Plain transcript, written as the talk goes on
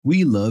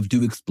We love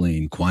to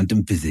explain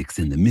quantum physics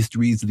and the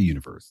mysteries of the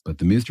universe, but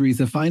the mysteries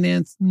of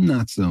finance,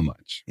 not so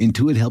much.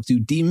 Intuit helps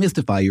you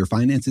demystify your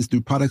finances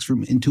through products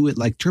from Intuit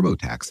like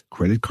TurboTax,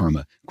 Credit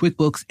Karma,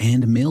 QuickBooks,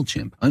 and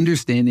MailChimp.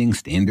 Understanding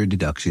standard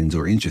deductions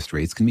or interest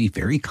rates can be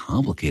very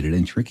complicated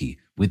and tricky,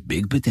 with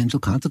big potential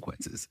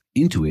consequences.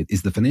 Intuit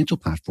is the financial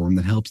platform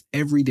that helps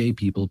everyday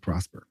people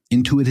prosper.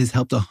 Intuit has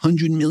helped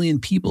 100 million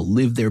people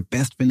live their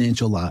best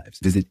financial lives.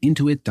 Visit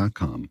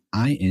Intuit.com,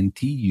 Intuit.com,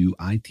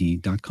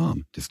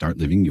 to start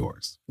living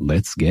yours.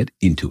 Let's get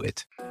into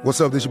it. What's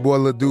up? This your boy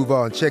Lil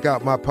Duval, and check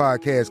out my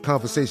podcast,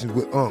 Conversations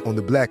with Unc, on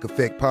the Black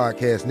Effect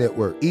Podcast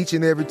Network. Each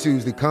and every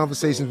Tuesday,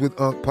 Conversations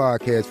with Unc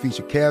podcast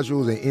feature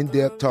casuals and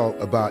in-depth talk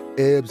about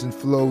ebbs and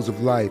flows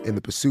of life and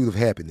the pursuit of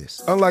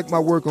happiness. Unlike my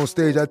work on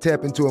stage, I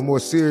tap into a more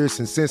serious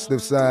and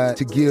sensitive side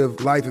to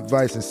give life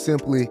advice and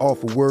simply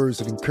offer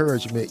words of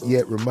encouragement,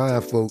 yet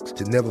remind folks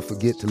to never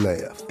forget to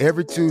laugh.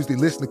 Every Tuesday,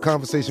 listen to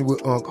Conversation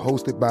with Unc,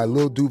 hosted by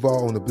Lil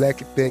Duval on the Black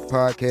Effect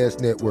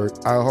Podcast Network,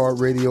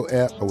 iHeartRadio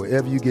app, or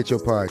wherever you get your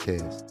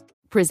podcasts.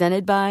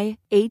 Presented by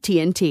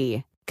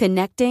AT&T.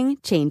 Connecting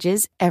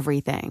changes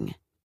everything.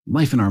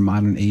 Life in our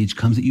modern age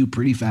comes at you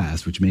pretty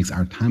fast, which makes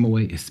our time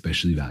away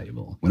especially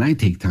valuable. When I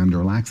take time to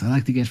relax, I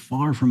like to get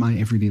far from my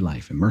everyday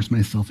life, immerse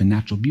myself in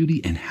natural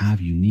beauty, and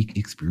have unique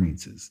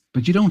experiences.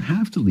 But you don't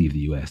have to leave the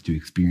U.S. to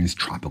experience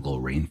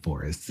tropical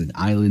rainforests and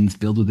islands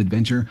filled with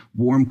adventure,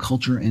 warm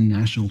culture, and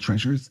national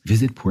treasures.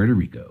 Visit Puerto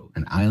Rico,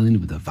 an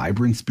island with a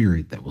vibrant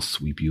spirit that will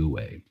sweep you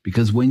away.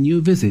 Because when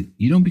you visit,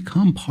 you don't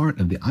become part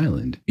of the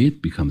island,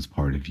 it becomes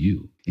part of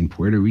you. In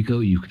Puerto Rico,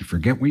 you can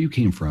forget where you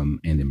came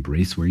from and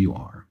embrace where you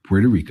are.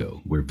 Puerto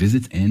Rico, where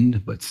visits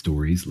end, but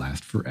stories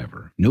last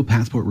forever. No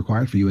passport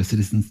required for U.S.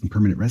 citizens and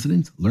permanent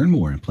residents. Learn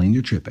more and plan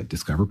your trip at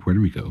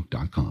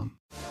discoverpuertorico.com.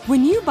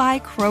 When you buy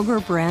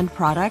Kroger brand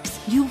products,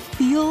 you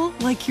feel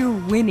like you're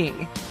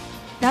winning.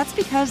 That's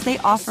because they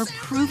offer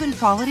proven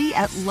quality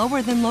at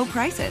lower than low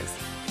prices.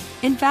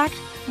 In fact,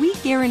 we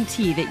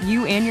guarantee that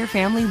you and your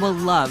family will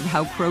love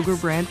how Kroger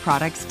brand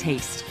products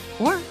taste,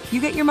 or you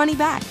get your money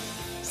back.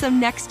 So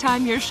next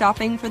time you're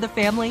shopping for the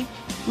family,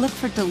 look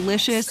for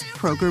delicious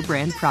Kroger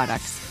brand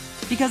products,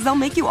 because they'll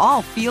make you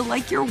all feel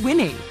like you're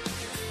winning.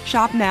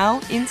 Shop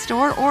now,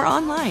 in-store, or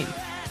online.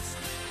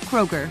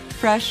 Kroger,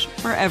 fresh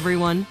for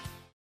everyone.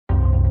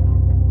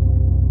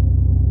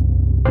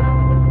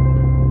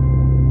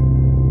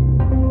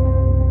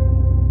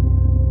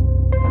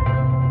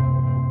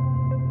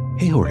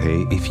 Hey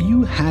Jorge, if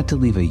you had to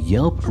leave a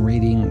Yelp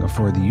rating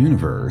for the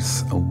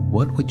universe,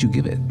 what would you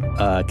give it?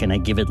 Can I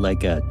give it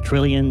like a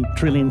trillion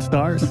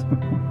stars?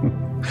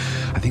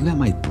 I think that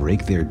might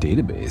break their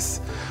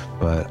database,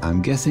 but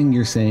I'm guessing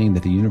you're saying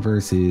that the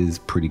universe is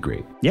pretty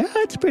great. Yeah,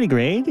 it's pretty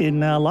great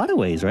in a lot of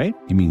ways, right?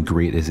 You mean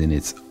great as in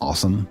it's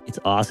awesome? It's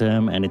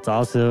awesome, and it's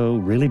also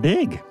really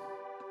big.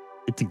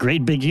 It's a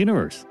great big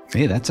universe.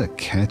 Hey, that's a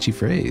catchy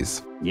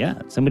phrase.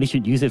 Yeah, somebody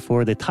should use it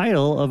for the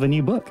title of a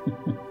new book.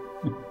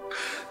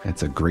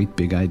 That's a great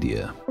big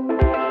idea.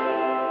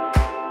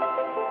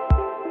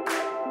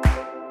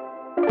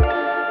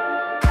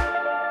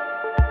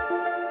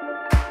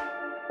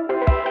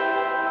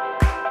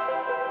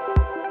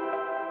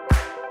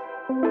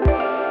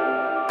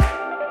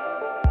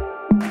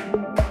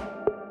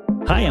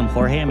 Hi, I'm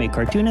Jorge. I'm a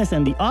cartoonist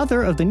and the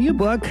author of the new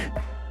book,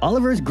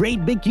 Oliver's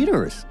Great Big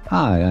Universe.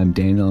 Hi, I'm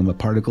Daniel. I'm a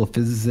particle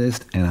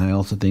physicist, and I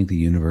also think the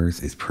universe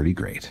is pretty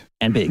great.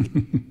 And big.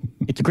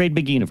 It's a great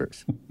big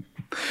universe.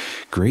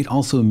 Great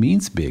also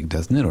means big,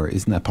 doesn't it? Or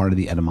isn't that part of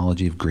the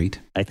etymology of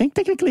great? I think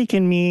technically it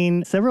can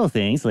mean several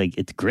things. Like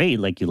it's great,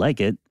 like you like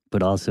it,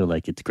 but also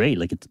like it's great,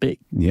 like it's big.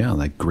 Yeah,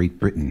 like Great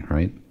Britain,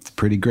 right? It's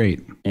pretty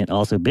great. And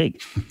also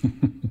big.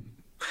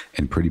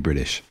 And pretty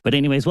British. But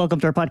anyways, welcome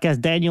to our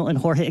podcast, Daniel and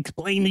Jorge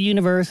Explain the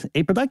Universe,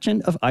 a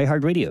production of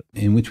iHeartRadio.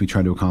 In which we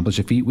try to accomplish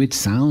a feat which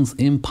sounds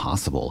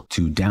impossible: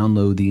 to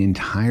download the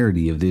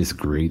entirety of this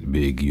great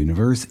big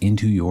universe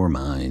into your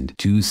mind.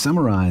 To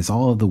summarize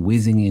all of the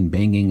whizzing and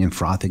banging and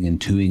frothing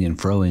and toing and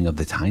froing of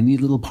the tiny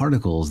little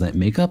particles that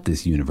make up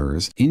this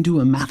universe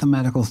into a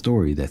mathematical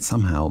story that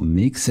somehow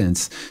makes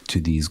sense to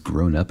these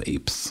grown-up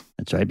apes.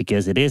 That's right,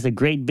 because it is a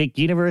great big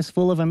universe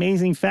full of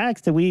amazing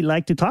facts that we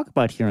like to talk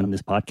about here on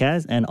this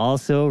podcast and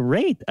also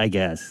rate, I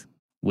guess,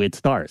 with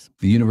stars.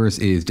 The universe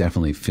is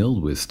definitely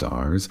filled with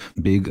stars,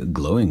 big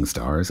glowing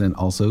stars, and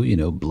also,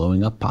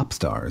 blowing up pop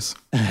stars.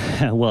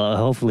 Well,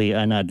 hopefully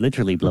not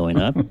literally blowing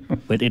up,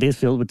 but it is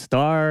filled with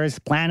stars,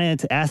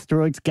 planets,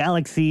 asteroids,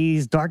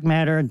 galaxies, dark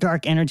matter,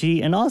 dark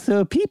energy, and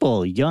also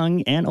people,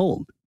 young and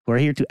old. We're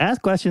here to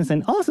ask questions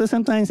and also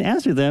sometimes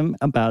answer them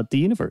about the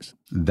universe.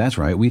 That's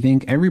right. We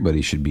think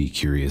everybody should be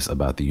curious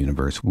about the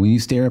universe. When you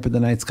stare up at the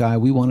night sky,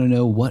 we want to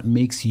know what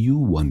makes you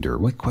wonder.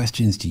 What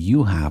questions do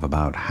you have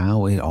about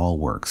how it all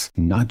works?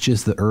 Not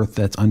just the Earth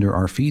that's under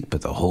our feet,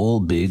 but the whole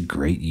big,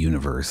 great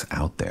universe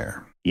out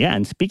there. Yeah,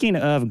 and speaking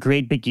of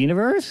great big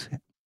universe,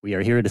 we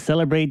are here to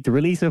celebrate the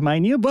release of my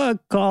new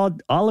book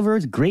called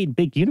Oliver's Great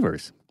Big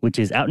Universe, which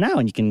is out now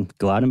and you can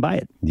go out and buy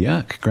it.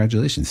 Yeah,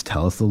 congratulations.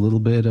 Tell us a little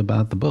bit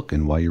about the book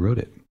and why you wrote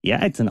it.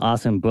 Yeah, it's an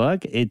awesome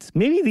book. It's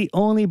maybe the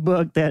only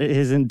book that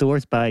is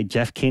endorsed by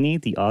Jeff Kinney,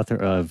 the author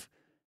of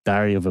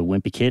Diary of a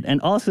Wimpy Kid,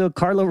 and also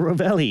Carlo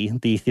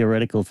Rovelli, the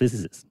theoretical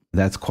physicist.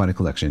 That's quite a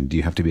collection. Do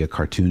you have to be a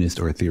cartoonist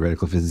or a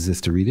theoretical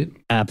physicist to read it?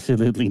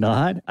 Absolutely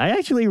not. I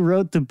actually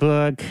wrote the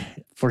book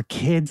for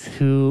kids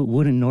who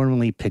wouldn't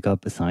normally pick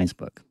up a science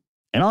book.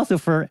 And also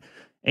for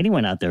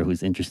anyone out there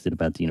who's interested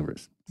about the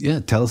universe. Yeah,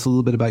 tell us a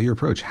little bit about your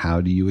approach.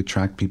 How do you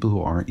attract people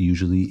who aren't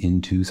usually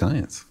into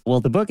science?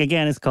 Well, the book,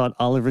 again, is called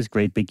Oliver's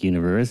Great Big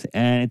Universe.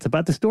 And it's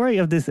about the story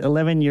of this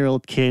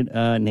 11-year-old kid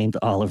named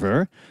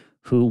Oliver,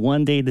 who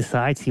one day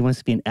decides he wants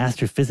to be an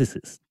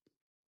astrophysicist.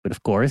 But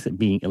of course,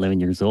 being 11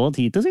 years old,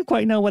 he doesn't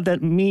quite know what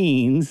that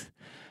means.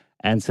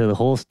 And so the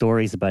whole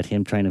story is about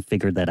him trying to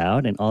figure that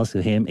out and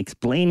also him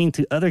explaining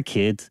to other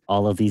kids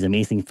all of these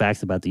amazing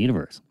facts about the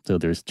universe. So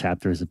there's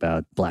chapters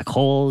about black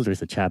holes.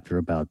 There's a chapter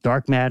about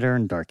dark matter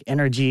and dark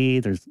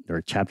energy. There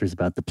are chapters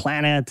about the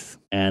planets,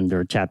 and there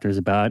are chapters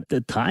about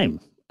the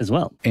time as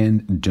well.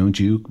 And don't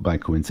you, by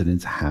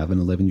coincidence, have an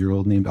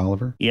 11-year-old named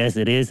Oliver? Yes,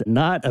 it is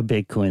not a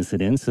big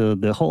coincidence. So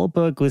the whole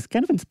book was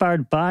kind of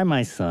inspired by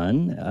my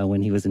son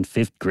when he was in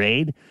 5th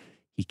grade.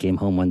 He came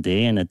home one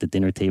day and at the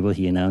dinner table,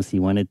 he announced he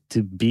wanted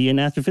to be an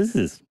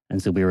astrophysicist.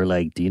 And so we were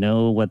like, do you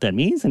know what that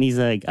means? And he's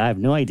like, I have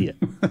no idea.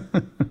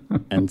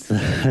 And so,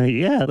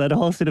 yeah, that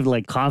whole sort of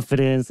like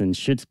confidence and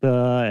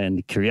chutzpah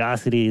and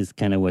curiosity is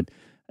kind of what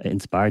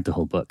inspired the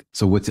whole book.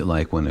 So what's it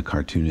like when a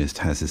cartoonist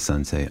has his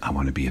son say, I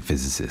want to be a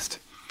physicist?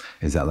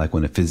 Is that like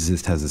when a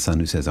physicist has a son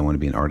who says, I want to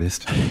be an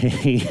artist?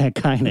 Yeah,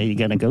 kind of. You're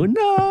going to go,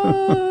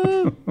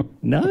 no.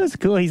 No, it's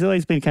cool. He's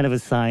always been kind of a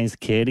science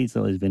kid. He's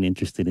always been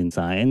interested in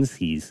science.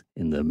 He's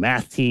in the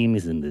math team.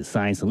 He's in the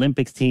science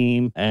Olympics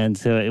team. And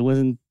so it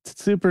wasn't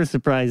super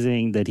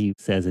surprising that he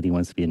says that he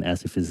wants to be an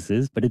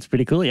astrophysicist, but it's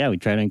pretty cool. Yeah, we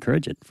try to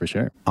encourage it for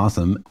sure.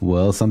 Awesome.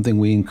 Well, something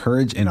we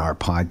encourage in our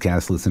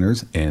podcast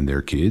listeners and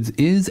their kids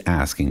is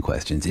asking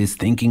questions, is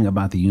thinking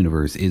about the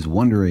universe, is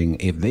wondering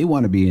if they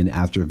want to be an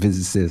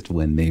astrophysicist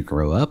when they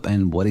grow up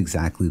and what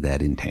exactly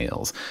that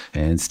entails.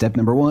 And step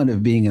number 1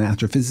 of being an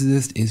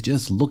astrophysicist is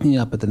just looking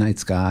up at the night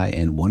sky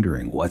and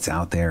wondering what's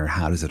out there,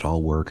 how does it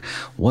all work,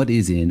 what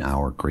is in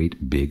our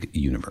great big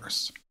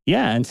universe.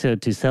 Yeah, and so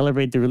to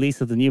celebrate the release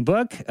of the new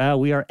book,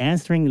 we are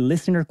answering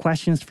listener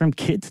questions from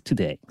kids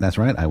today. That's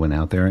right. I went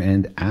out there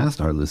and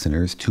asked our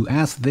listeners to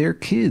ask their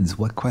kids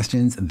what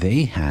questions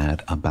they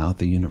had about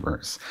the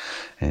universe.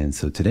 And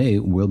so today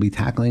we'll be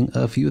tackling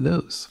a few of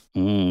those.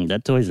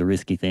 That's always a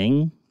risky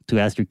thing, to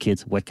ask your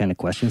kids what kind of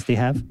questions they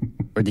have.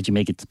 Or did you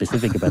make it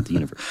specific about the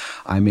universe?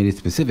 I made it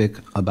specific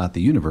about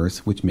the universe,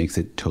 which makes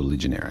it totally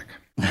generic.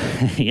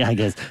 Yeah, I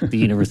guess the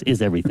universe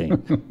is everything,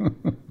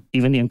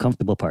 even the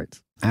uncomfortable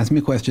parts. Ask me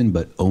a question,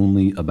 but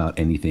only about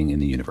anything in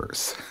the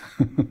universe.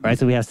 All right,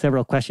 so we have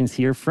several questions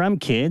here from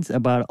kids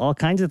about all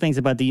kinds of things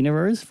about the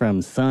universe,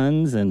 from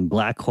suns and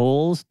black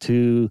holes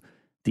to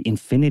the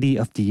infinity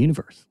of the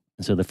universe.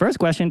 And so the first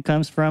question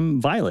comes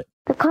from Violet.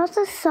 Because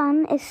the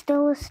sun is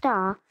still a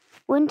star,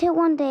 wouldn't it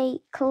one day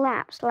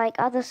collapse like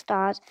other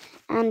stars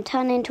and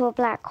turn into a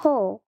black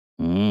hole?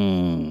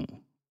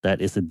 That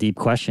is a deep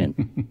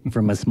question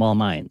from a small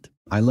mind.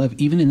 I love,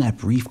 even in that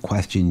brief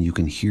question, you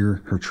can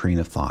hear her train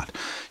of thought.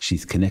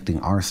 She's connecting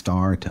our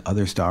star to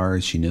other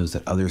stars. She knows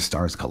that other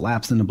stars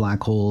collapse into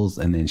black holes,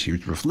 and then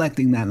she's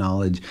reflecting that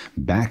knowledge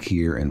back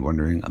here and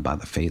wondering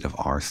about the fate of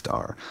our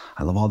star.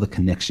 I love all the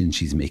connections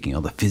she's making,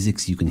 all the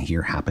physics you can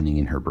hear happening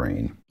in her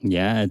brain.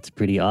 Yeah, it's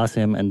pretty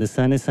awesome. And the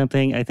sun is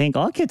something I think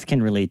all kids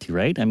can relate to,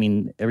 right? I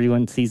mean,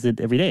 everyone sees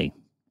it every day.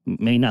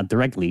 Maybe not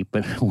directly,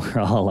 but we're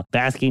all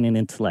basking in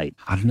its light.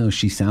 I don't know.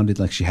 She sounded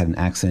like she had an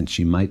accent.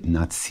 She might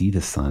not see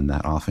the sun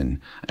that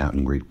often out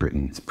in Great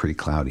Britain. It's pretty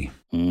cloudy.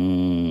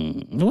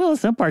 Well,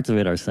 some parts of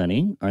it are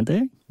sunny, aren't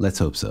they? Let's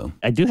hope so.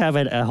 I do have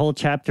a whole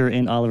chapter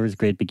in Oliver's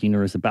Great Big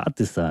Universe about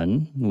the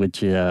sun,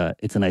 which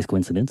it's a nice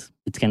coincidence.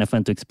 It's kind of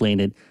fun to explain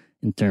it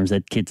in terms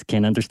that kids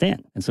can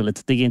understand. And so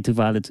let's dig into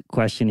Violet's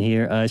question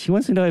here. She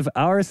wants to know if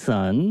our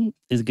sun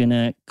is going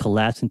to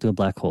collapse into a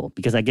black hole,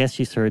 because I guess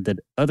she's heard that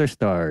other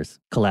stars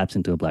collapse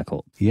into a black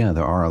hole. Yeah,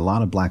 there are a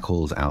lot of black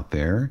holes out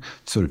there,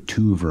 sort of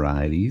 2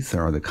 varieties.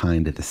 There are the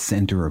kind at the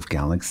center of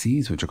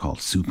galaxies, which are called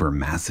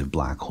supermassive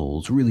black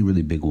holes, really,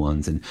 really big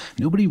ones. And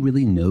nobody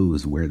really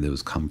knows where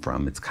those come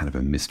from. It's kind of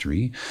a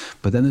mystery.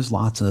 But then there's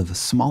lots of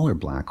smaller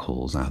black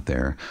holes out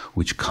there,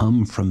 which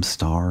come from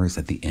stars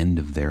at the end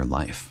of their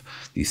life.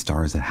 These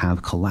stars that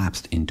have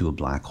collapsed into a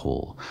black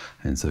hole.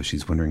 And so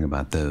she's wondering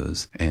about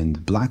those.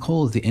 And black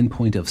hole is the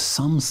endpoint of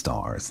some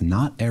stars.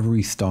 Not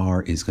every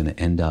star is going to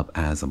end up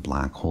as a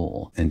black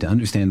hole. And to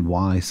understand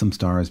why some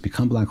stars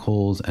become black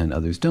holes and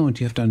others don't,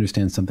 you have to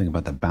understand something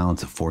about the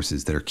balance of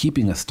forces that are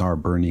keeping a star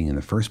burning in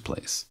the first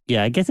place.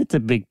 Yeah, I guess it's a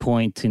big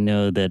point to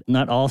know that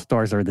not all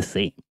stars are the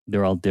same.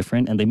 They're all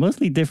different, and they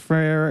mostly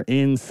differ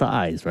in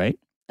size, right?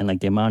 and like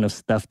the amount of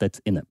stuff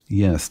that's in them.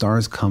 Yeah,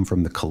 stars come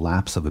from the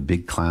collapse of a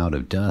big cloud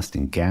of dust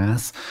and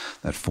gas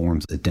that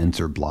forms a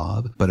denser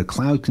blob. But a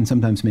cloud can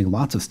sometimes make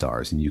lots of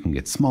stars, and you can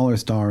get smaller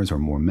stars or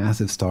more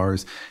massive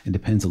stars. It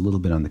depends a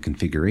little bit on the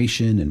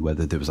configuration and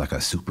whether there was like a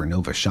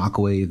supernova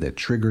shockwave that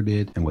triggered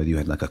it, and whether you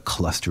had like a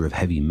cluster of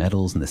heavy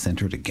metals in the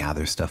center to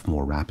gather stuff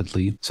more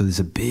rapidly. So there's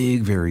a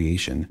big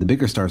variation. The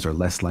bigger stars are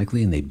less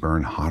likely and they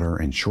burn hotter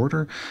and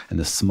shorter, and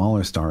the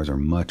smaller stars are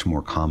much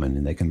more common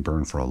and they can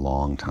burn for a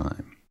long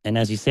time. And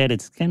as you said,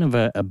 it's kind of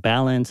a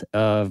balance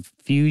of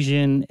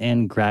fusion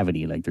and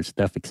gravity. Like there's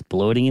stuff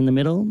exploding in the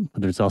middle,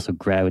 but there's also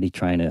gravity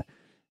trying to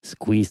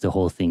squeeze the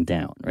whole thing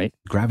down, right?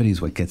 Gravity is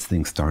what gets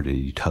things started.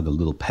 You tug a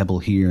little pebble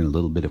here and a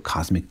little bit of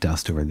cosmic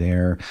dust over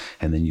there,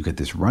 and then you get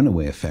this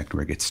runaway effect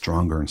where it gets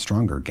stronger and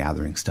stronger,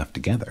 gathering stuff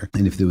together.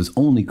 And if there was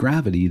only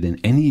gravity, then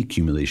any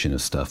accumulation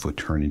of stuff would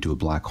turn into a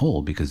black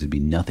hole because there'd be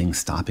nothing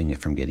stopping it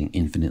from getting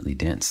infinitely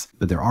dense.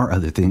 But there are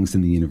other things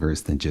in the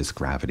universe than just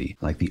gravity.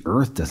 Like the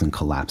Earth doesn't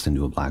collapse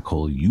into a black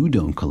hole. You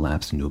don't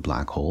collapse into a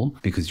black hole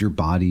because your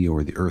body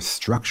or the Earth's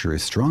structure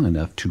is strong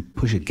enough to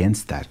push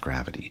against that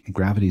gravity.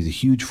 Gravity is a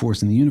huge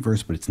force in the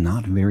universe, but it's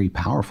not very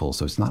powerful,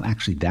 so it's not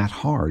actually that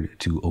hard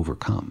to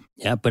overcome.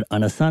 Yeah, but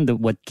on a sun,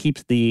 what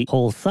keeps the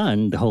whole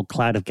sun, the whole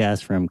cloud of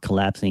gas from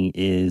collapsing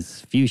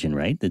is fusion,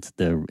 right? It's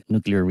the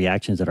nuclear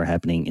reactions that are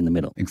happening in the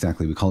middle.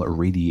 Exactly. We call it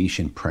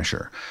radiation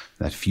pressure.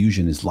 That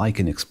fusion is like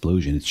an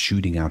explosion. It's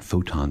shooting out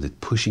photons. It's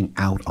pushing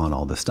out on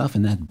all the stuff,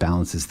 and that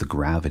balances the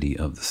gravity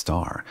of the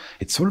star.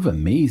 It's sort of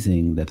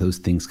amazing that those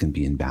things can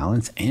be in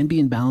balance and be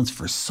in balance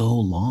for so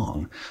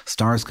long.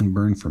 Stars can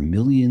burn for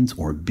millions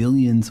or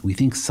billions. We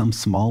think some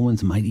small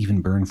ones might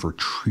even burn for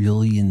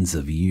trillions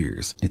of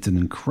years. It's an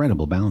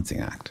incredible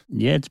balancing act.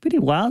 Yeah, it's pretty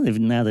wild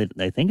now that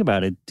I think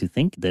about it, to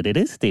think that it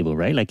is stable,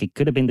 right? Like it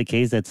could have been the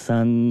case that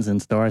suns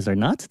and stars are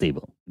not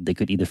stable. They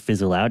could either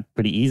fizzle out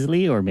pretty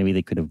easily, or maybe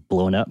they could have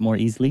blown up more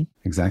easily.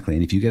 Exactly.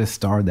 And if you get a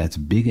star that's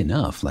big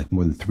enough, like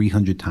more than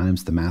 300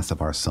 times the mass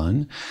of our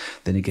sun,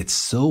 then it gets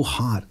so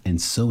hot and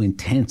so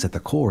intense at the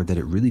core that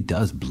it really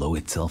does blow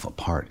itself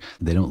apart.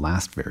 They don't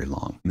last very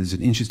long. There's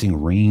an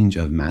interesting range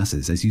of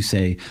masses. As you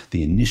say,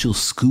 the initial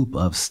scoop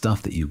of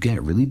stuff that you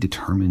get really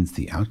determines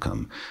the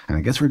outcome. And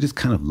I guess we're just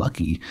kind of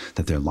lucky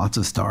that there are lots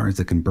of stars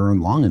that can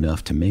burn long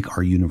enough to make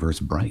our universe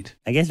bright.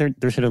 I guess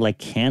they're sort of like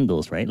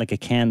candles, right? Like a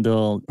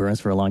candle burns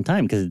for a long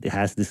time because it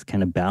has this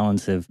kind of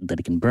balance of that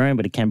it can burn,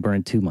 but it can't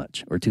burn too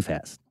much or too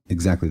fast.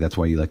 Exactly. That's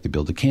why you like to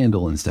build a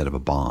candle instead of a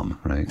bomb,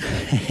 right?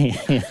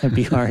 It'd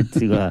be hard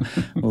to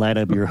light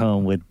up your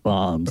home with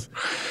bombs.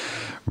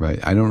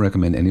 Right. I don't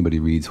recommend anybody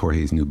reads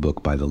Jorge's new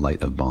book, By the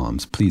Light of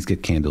Bombs. Please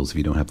get candles if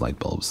you don't have light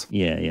bulbs.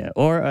 Yeah.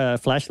 Or a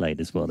flashlight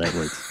as well. That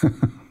works.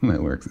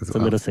 That works as well. It's a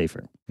little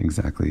safer.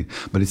 Exactly.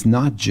 But it's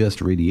not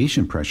just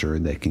radiation pressure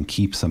that can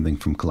keep something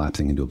from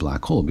collapsing into a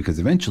black hole, because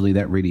eventually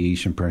that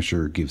radiation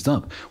pressure gives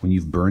up. When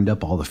you've burned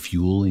up all the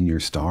fuel in your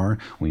star,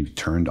 when you've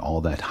turned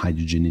all that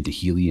hydrogen into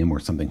helium or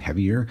something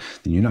heavier,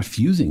 then you're not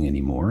fusing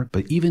anymore.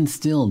 But even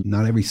still,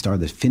 not every star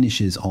that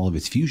finishes all of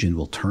its fusion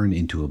will turn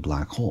into a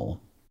black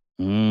hole.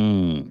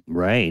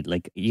 Right.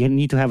 Like you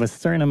need to have a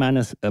certain amount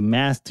of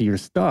mass to your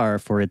star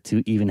for it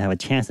to even have a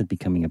chance at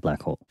becoming a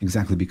black hole.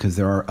 Exactly, because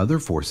there are other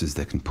forces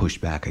that can push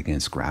back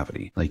against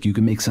gravity. Like you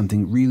can make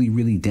something really,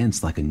 really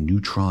dense like a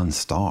neutron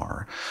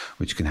star,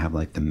 which can have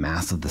like the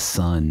mass of the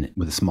sun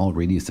with a small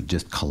radius of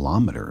just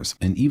kilometers.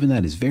 And even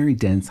that is very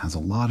dense, has a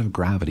lot of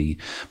gravity,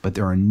 but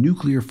there are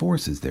nuclear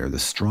forces there. The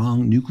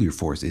strong nuclear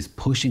force is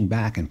pushing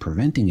back and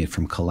preventing it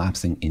from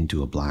collapsing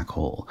into a black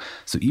hole.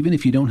 So even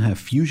if you don't have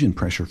fusion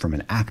pressure from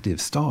an active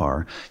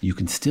star, you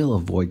can still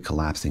avoid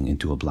collapsing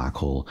into a black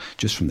hole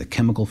just from the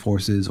chemical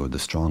forces or the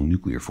strong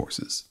nuclear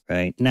forces.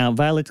 Right. Now,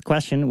 Violet's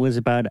question was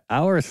about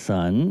our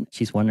sun.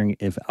 She's wondering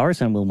if our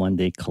sun will one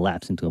day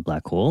collapse into a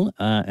black hole.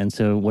 And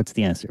so what's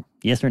the answer?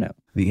 Yes or no?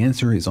 The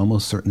answer is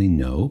almost certainly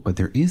no, but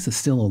there is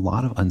still a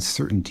lot of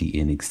uncertainty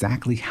in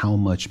exactly how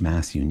much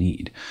mass you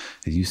need.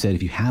 As you said,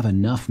 if you have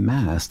enough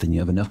mass, then you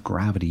have enough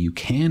gravity, you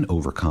can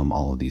overcome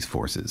all of these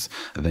forces,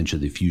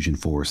 eventually the fusion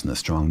force and the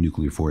strong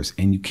nuclear force,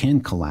 and you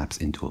can collapse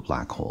into a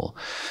black hole.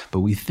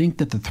 But we think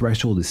that the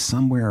threshold is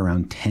somewhere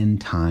around 10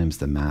 times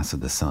the mass of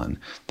the sun,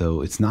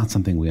 though it's not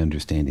something we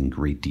understand in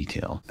great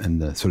detail.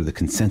 And the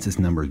consensus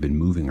number has been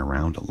moving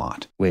around a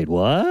lot. Wait,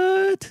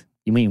 what?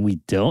 You mean we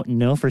don't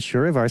know for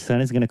sure if our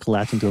sun is going to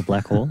collapse into a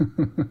black hole?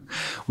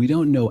 We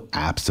don't know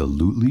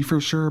absolutely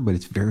for sure, but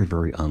it's very,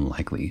 very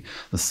unlikely.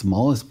 The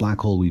smallest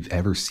black hole we've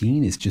ever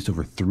seen is just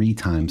over 3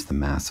 times the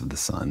mass of the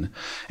sun.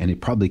 And it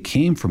probably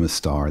came from a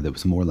star that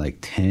was more like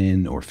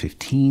 10 or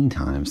 15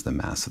 times the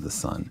mass of the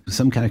sun.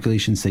 Some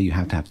calculations say you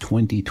have to have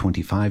 20,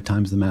 25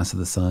 times the mass of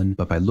the sun.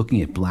 But by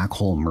looking at black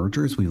hole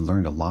mergers, we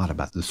learned a lot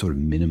about the sort of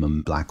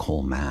minimum black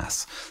hole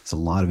mass. There's a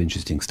lot of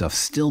interesting stuff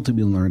still to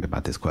be learned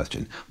about this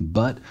question.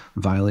 But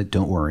Violet,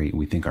 don't worry.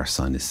 We think our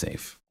sun is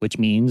safe. Which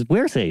means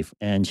we're safe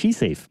and she's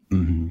safe.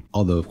 Mm-hmm.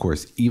 Although, of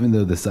course, even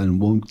though the sun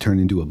won't turn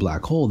into a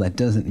black hole, that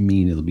doesn't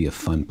mean it'll be a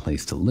fun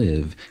place to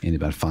live in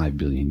about 5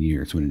 billion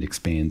years when it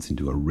expands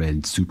into a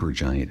red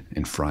supergiant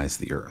and fries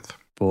the Earth.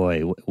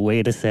 Boy,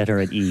 way to set her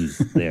at ease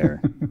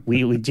there.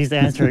 we just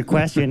asked her a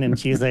question and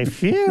she's like,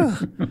 phew.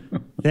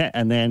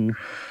 And then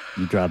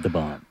you dropped the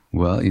bomb.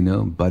 Well,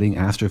 budding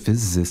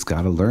astrophysicists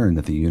got to learn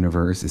that the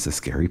universe is a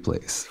scary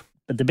place.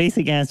 But the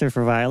basic answer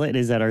for Violet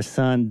is that our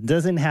sun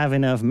doesn't have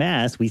enough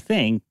mass, we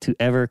think, to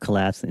ever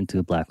collapse into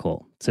a black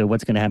hole. So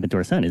what's going to happen to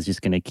our sun? Is it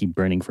just going to keep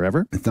burning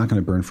forever? It's not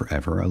going to burn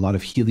forever. A lot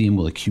of helium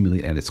will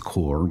accumulate at its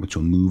core, which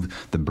will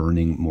move the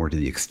burning more to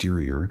the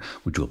exterior,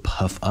 which will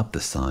puff up the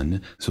sun.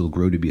 So it'll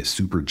grow to be a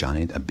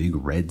supergiant, a big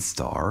red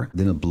star.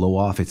 Then it'll blow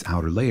off its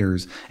outer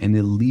layers and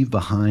it'll leave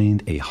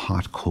behind a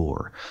hot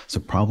core. So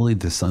probably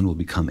the sun will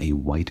become a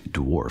white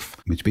dwarf,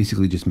 which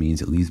basically just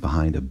means it leaves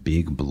behind a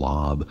big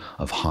blob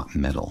of hot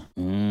metal.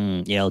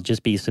 Yeah, it'll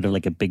just be sort of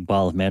like a big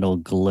ball of metal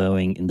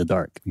glowing in the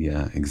dark.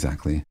 Yeah,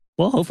 exactly.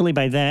 Well, hopefully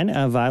by then,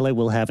 Violet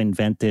will have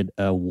invented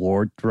a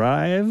warp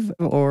drive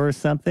or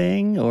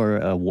something, or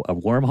a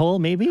wormhole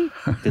maybe,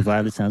 because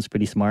Violet sounds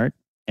pretty smart.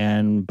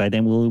 And by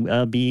then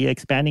we'll be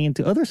expanding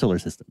into other solar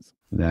systems.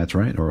 That's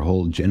right. Or a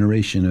whole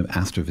generation of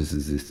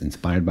astrophysicists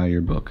inspired by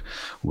your book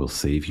will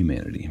save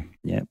humanity.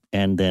 Yeah.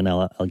 And then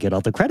I'll get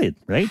all the credit,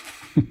 right?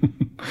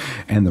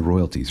 And the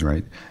royalties,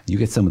 right? You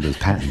get some of those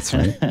patents,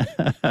 right?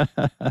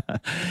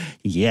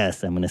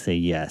 Yes, I'm going to say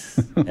yes.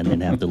 And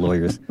then have the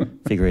lawyers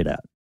figure it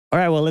out. All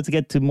right, well, let's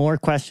get to more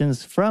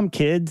questions from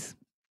kids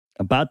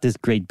about this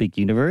great big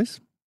universe.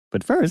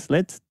 But first,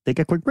 let's take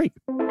a quick break.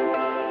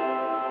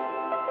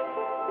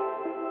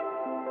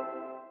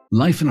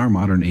 Life in our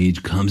modern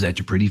age comes at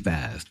you pretty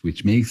fast,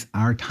 which makes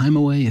our time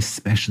away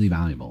especially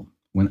valuable.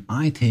 When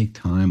I take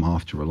time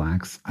off to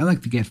relax, I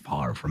like to get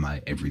far from my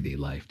everyday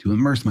life, to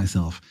immerse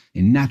myself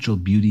in natural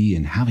beauty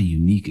and have a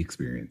unique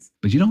experience.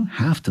 But you don't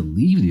have to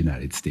leave the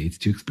United States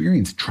to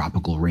experience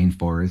tropical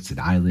rainforests and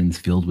islands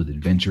filled with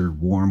adventure,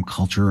 warm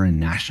culture, and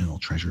national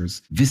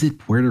treasures. Visit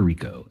Puerto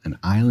Rico, an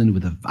island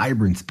with a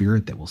vibrant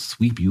spirit that will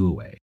sweep you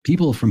away.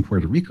 People from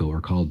Puerto Rico are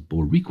called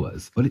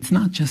Boricuas, but it's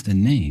not just a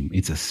name.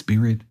 It's a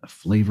spirit, a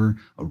flavor,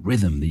 a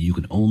rhythm that you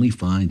can only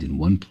find in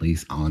one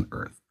place on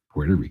Earth.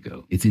 Puerto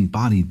Rico. It's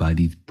embodied by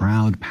these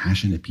proud,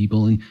 passionate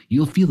people, and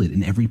you'll feel it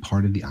in every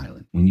part of the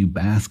island. When you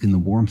bask in the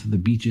warmth of the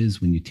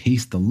beaches, when you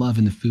taste the love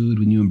in the food,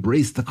 when you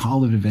embrace the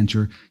call of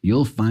adventure,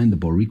 you'll find the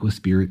Boricua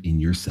spirit in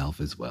yourself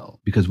as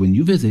well. Because when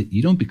you visit,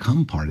 you don't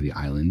become part of the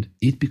island,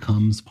 it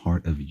becomes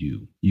part of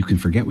you. You can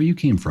forget where you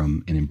came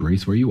from and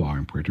embrace where you are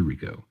in Puerto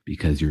Rico,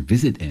 because your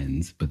visit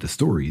ends, but the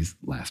stories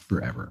last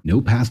forever.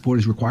 No passport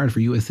is required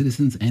for U.S.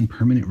 citizens and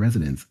permanent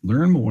residents.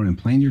 Learn more and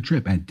plan your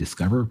trip at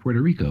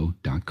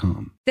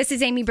discoverpuertorico.com. This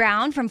is Amy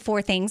Brown from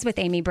 4 Things with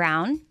Amy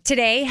Brown.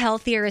 Today,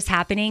 Healthier is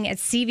happening at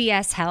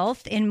CVS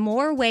Health in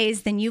more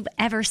ways than you've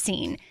ever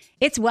seen.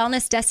 It's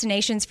wellness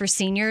destinations for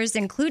seniors,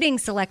 including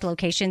select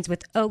locations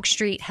with Oak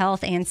Street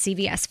Health and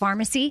CVS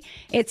Pharmacy.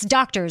 It's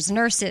doctors,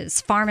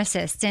 nurses,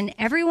 pharmacists, and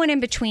everyone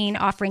in between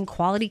offering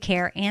quality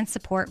care and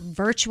support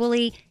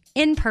virtually,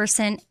 in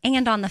person,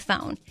 and on the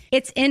phone.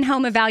 It's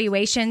in-home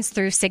evaluations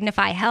through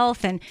Signify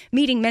Health and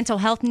meeting mental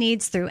health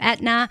needs through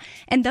Aetna.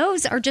 And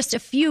those are just a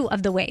few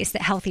of the ways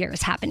that Healthier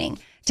is happening.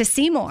 To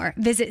see more,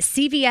 visit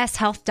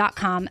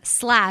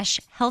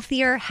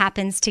cvshealth.com/healthier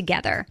happens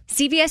together.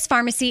 CVS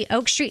Pharmacy,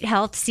 Oak Street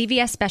Health,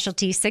 CVS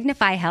Specialty,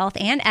 Signify Health,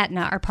 and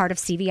Aetna are part of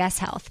CVS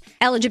Health.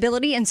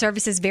 Eligibility and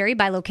services vary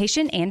by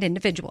location and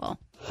individual.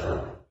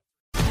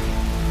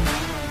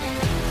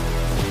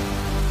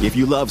 If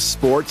you love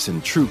sports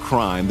and true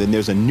crime, then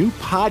there's a new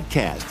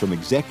podcast from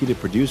executive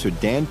producer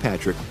Dan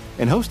Patrick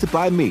and hosted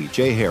by me,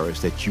 Jay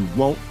Harris, that you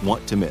won't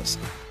want to miss.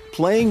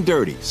 Playing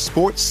Dirty: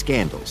 Sports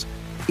Scandals.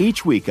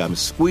 Each week, I'm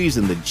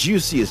squeezing the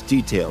juiciest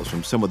details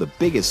from some of the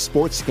biggest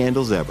sports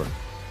scandals ever.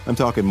 I'm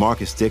talking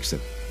Marcus Dixon,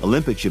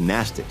 Olympic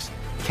gymnastics,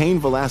 Cain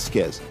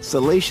Velasquez,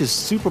 salacious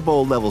Super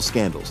Bowl-level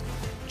scandals.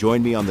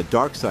 Join me on the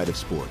dark side of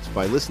sports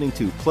by listening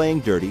to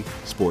Playing Dirty: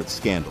 Sports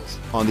Scandals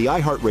on the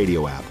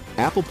iHeartRadio app,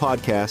 Apple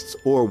Podcasts,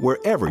 or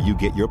wherever you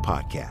get your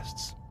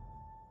podcasts.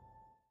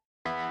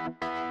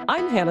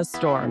 I'm Hannah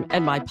Storm,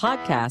 and my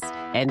podcast,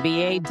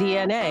 NBA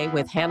DNA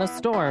with Hannah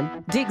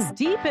Storm, digs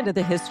deep into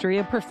the history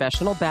of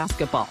professional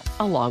basketball,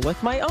 along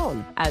with my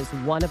own, as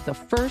one of the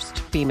first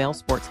female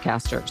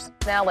sportscasters.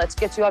 Now let's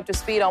get you up to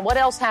speed on what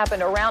else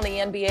happened around the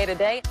NBA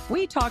today.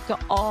 We talk to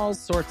all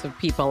sorts of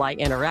people I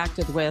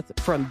interacted with,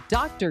 from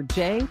Dr.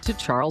 J to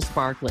Charles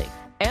Barkley,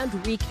 and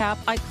recap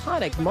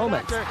iconic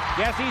moments.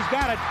 Yes, he's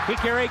got it.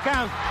 Here he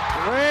comes.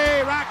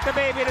 Way rock the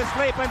baby to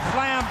sleep and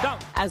slam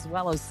dunk. As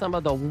well as some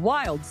of the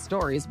wild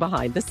stories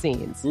behind the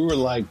scenes. We were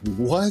like,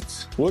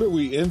 what? What are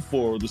we in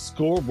for? The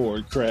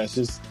scoreboard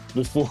crashes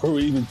before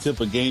we even tip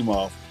a game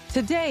off.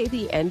 Today,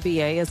 the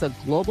NBA is a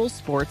global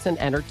sports and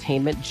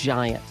entertainment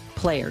giant.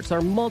 Players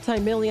are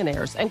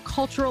multimillionaires and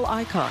cultural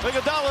icons.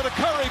 Iguodala to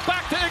Curry,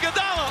 back to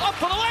Iguodala, up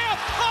for the layup.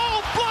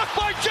 Oh, blocked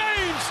by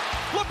James.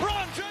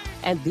 LeBron James.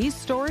 And these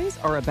stories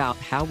are about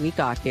how we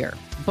got here,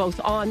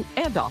 both on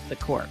and off the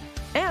court.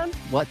 And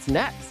what's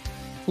next?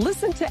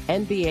 Listen to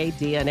NBA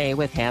DNA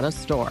with Hannah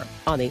Storm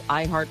on the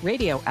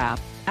iHeartRadio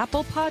app,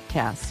 Apple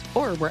Podcasts,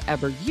 or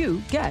wherever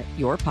you get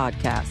your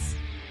podcasts.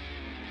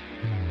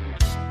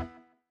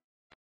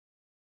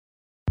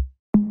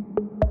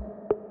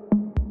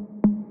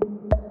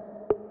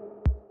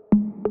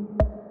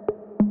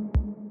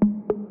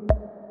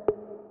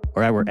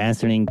 All right, we're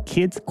answering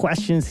kids'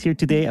 questions here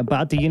today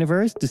about the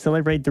universe to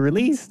celebrate the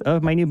release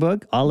of my new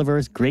book,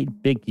 Oliver's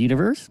Great Big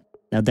Universe.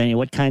 Now, Daniel,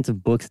 what kinds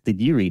of books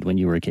did you read when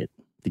you were a kid?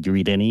 Did you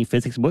read any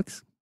physics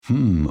books?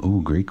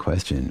 Oh, great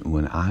question.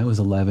 When I was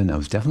 11, I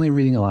was definitely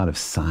reading a lot of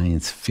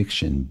science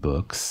fiction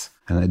books.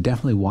 And I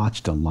definitely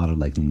watched a lot of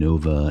like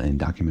Nova and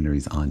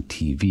documentaries on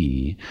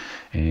TV.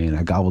 And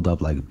I gobbled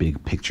up like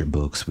big picture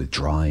books with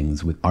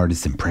drawings, with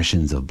artists'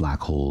 impressions of black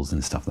holes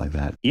and stuff like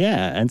that.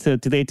 Yeah. And so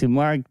today, to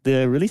mark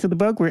the release of the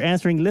book, we're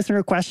answering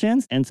listener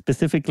questions, and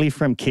specifically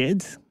from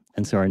kids.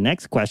 And so our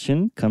next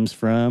question comes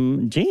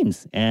from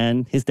James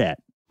and his dad.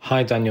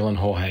 Hi, Daniel and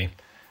Jorge.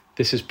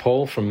 This is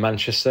Paul from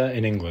Manchester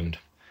in England.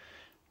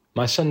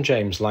 My son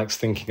James likes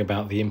thinking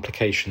about the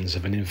implications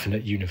of an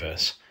infinite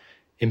universe.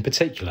 In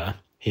particular,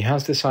 he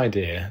has this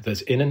idea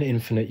that in an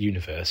infinite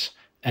universe,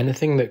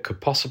 anything that could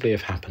possibly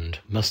have happened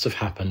must have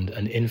happened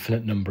an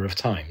infinite number of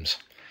times.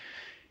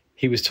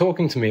 He was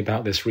talking to me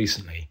about this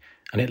recently,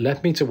 and it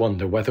led me to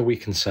wonder whether we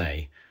can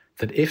say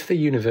that if the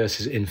universe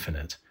is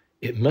infinite,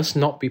 it must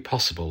not be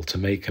possible to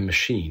make a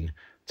machine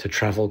to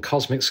travel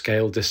cosmic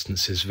scale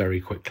distances very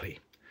quickly.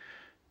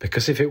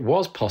 Because if it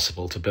was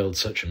possible to build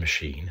such a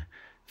machine,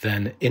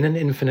 then in an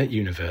infinite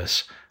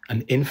universe,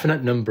 an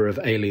infinite number of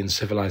alien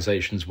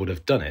civilizations would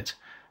have done it,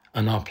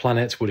 and our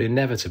planet would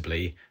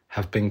inevitably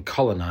have been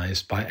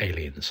colonized by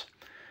aliens.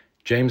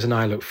 James and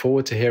I look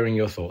forward to hearing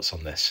your thoughts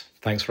on this.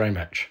 Thanks very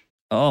much.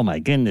 Oh my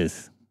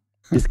goodness.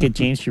 This kid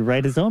James should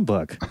write his own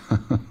book.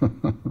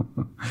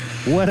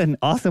 What an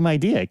awesome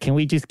idea. Can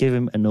we just give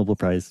him a Nobel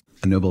Prize?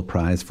 A Nobel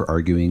Prize for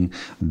arguing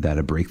that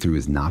a breakthrough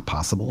is not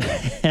possible?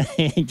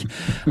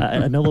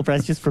 A Nobel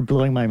Prize just for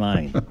blowing my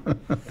mind.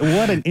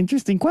 What an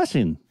interesting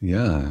question.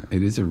 Yeah,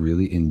 it is a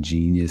really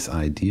ingenious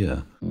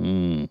idea.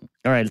 All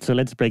right, so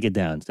let's break it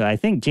down. So I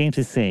think James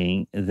is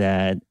saying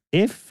that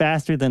if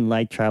faster than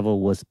light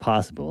travel was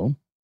possible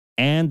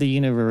and the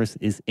universe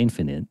is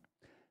infinite,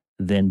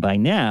 then by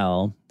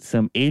now,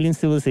 some alien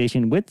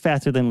civilization with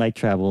faster than light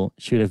travel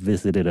should have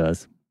visited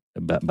us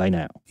by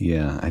now.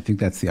 Yeah, I think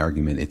that's the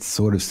argument. It's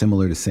sort of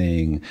similar to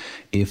saying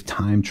if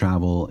time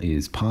travel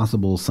is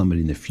possible,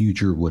 somebody in the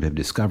future would have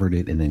discovered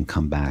it and then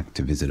come back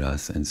to visit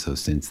us. And so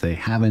since they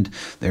haven't,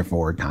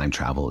 therefore time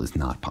travel is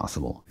not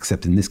possible.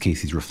 Except in this case,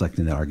 he's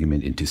reflecting that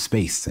argument into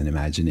space and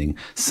imagining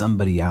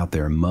somebody out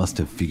there must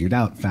have figured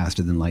out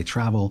faster than light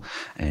travel.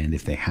 And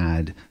if they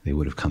had, they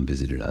would have come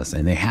visited us.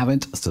 And they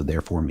haven't, so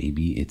therefore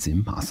maybe it's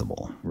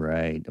impossible.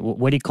 Right.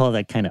 What do you call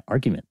that kind of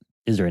argument?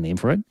 Is there a name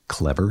for it?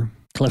 Clever.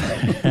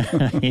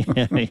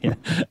 Yeah.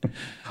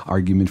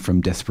 Argument from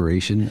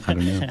desperation. I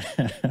don't know.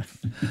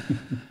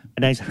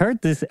 And I've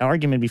heard this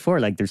argument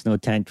before, like there's no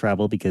time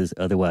travel because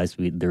otherwise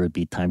there would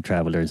be time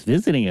travelers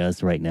visiting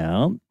us right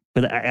now.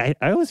 But I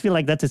always feel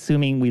like that's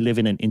assuming we live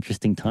in an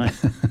interesting time.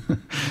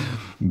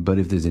 But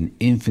if there's an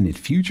infinite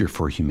future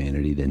for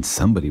humanity, then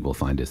somebody will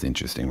find us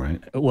interesting, right?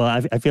 Well,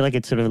 I feel like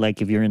it's sort of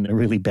like if you're in a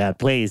really bad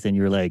place and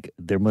you're like,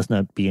 there must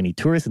not be any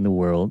tourists in the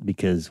world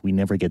because we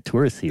never get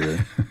tourists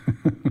here.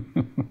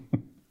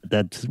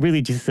 That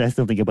really just says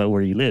something about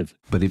where you live.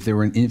 But if there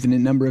were an infinite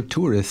number of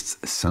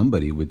tourists,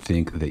 somebody would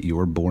think that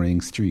your boring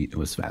street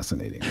was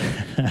fascinating.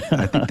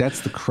 I think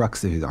that's the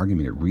crux of his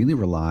argument. It really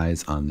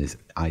relies on this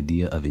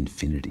idea of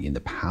infinity and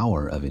the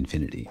power of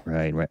infinity.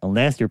 Right.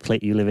 Unless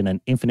you live in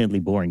an infinitely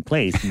boring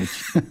place, in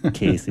which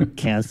case it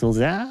cancels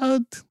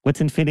out.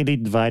 What's infinity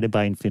divided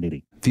by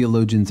infinity?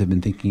 Theologians have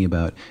been thinking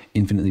about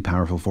infinitely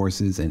powerful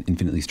forces and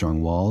infinitely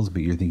strong walls,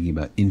 but you're thinking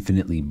about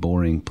infinitely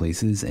boring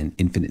places and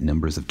infinite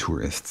numbers of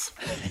tourists.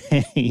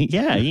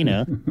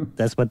 Yeah,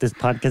 that's what this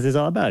podcast is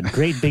all about.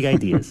 Great big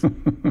ideas.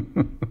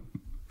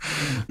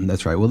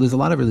 That's right. Well, there's a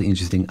lot of really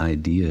interesting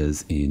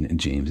ideas in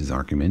James's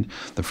argument.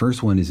 The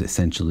first one is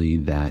essentially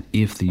that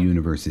if the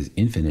universe is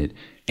infinite,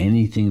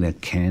 anything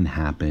that can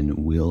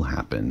happen will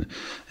happen.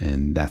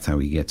 And that's how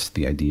he gets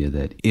the idea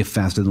that if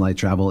faster than light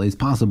travel is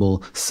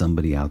possible,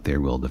 somebody out there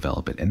will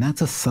develop it. And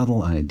that's a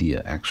subtle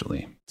idea,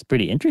 actually. It's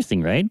pretty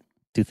interesting, right?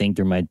 To think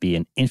there might be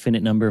an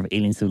infinite number of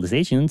alien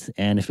civilizations.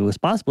 And if it was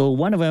possible,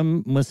 one of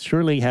them must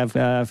surely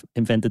have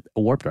invented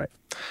a warp drive.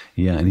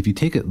 Yeah, and if you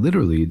take it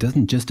literally, it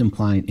doesn't just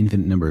imply an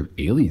infinite number of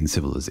alien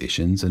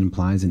civilizations. It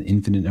implies an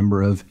infinite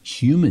number of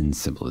human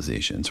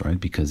civilizations, right?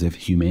 Because if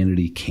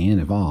humanity can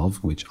evolve,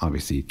 which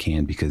obviously it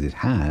can because it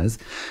has,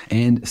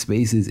 and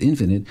space is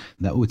infinite,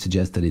 that would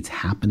suggest that it's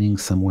happening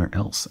somewhere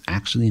else,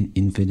 actually an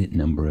infinite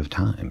number of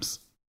times.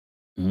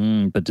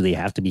 But do they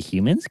have to be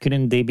humans?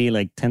 Couldn't they be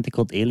like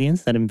tentacled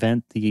aliens that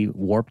invent the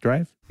warp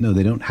drive? No,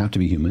 they don't have to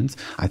be humans.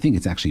 I think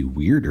it's actually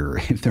weirder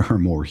if there are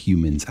more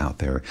humans out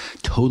there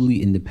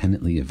totally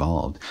independently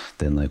evolved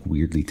than like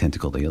weirdly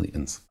tentacled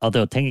aliens.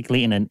 Although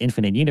technically in an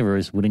infinite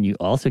universe, wouldn't you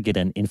also get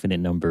an infinite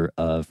number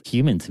of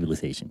human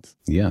civilizations?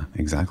 Yeah,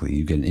 exactly.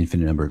 You get an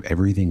infinite number of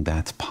everything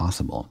that's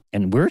possible.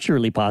 And we're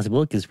surely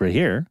possible because we're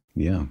here.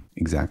 Yeah,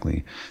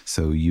 exactly.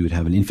 So you would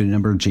have an infinite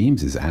number of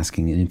Jameses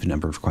asking an infinite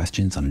number of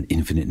questions on an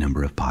infinite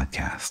number of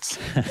podcasts.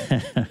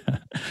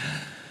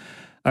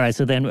 All right,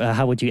 so then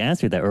how would you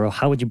answer that? Or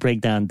how would you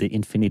break down the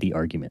infinity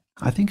argument?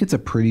 I think it's a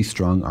pretty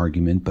strong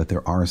argument, but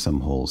there are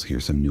some holes here,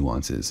 some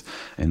nuances.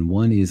 And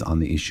one is on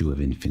the issue of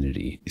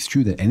infinity. It's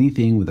true that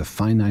anything with a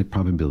finite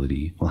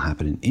probability will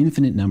happen an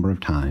infinite number of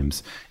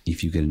times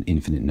if you get an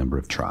infinite number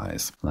of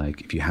tries.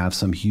 Like if you have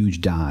some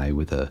huge die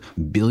with a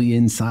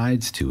billion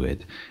sides to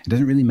it, it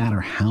doesn't really matter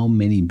how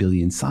many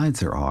billion sides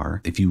there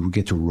are. If you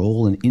get to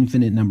roll an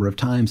infinite number of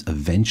times,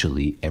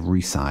 eventually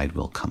every side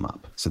will come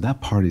up. So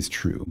that part is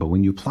true. But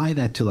when you apply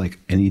that to like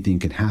anything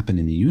can happen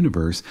in the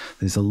universe,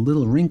 there's a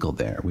little wrinkle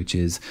there, which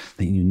is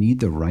that you need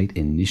the right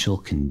initial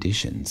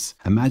conditions.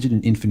 Imagine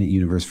an infinite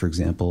universe, for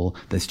example,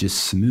 that's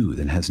just smooth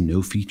and has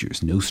no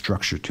features, no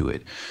structure to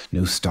it,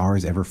 no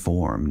stars ever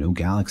form, no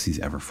galaxies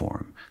ever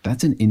form.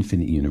 That's an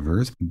infinite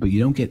universe, but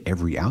you don't get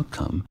every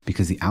outcome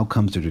because the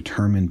outcomes are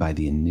determined by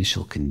the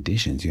initial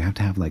conditions. You have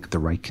to have like the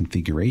right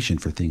configuration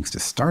for things to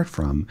start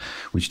from,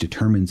 which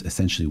determines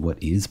essentially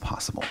what is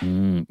possible.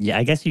 Yeah,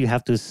 I guess you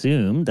have to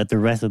assume that the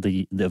rest of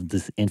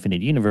this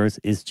infinite universe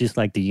is just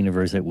like the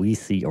universe that we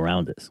see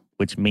around us,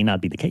 which may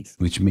not be the case.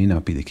 Which may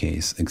not be the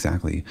case,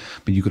 exactly.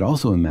 But you could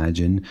also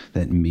imagine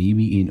that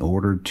maybe in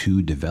order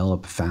to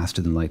develop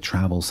faster than light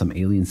travel, some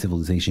alien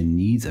civilization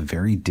needs a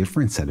very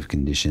different set of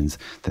conditions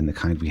than the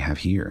kind we have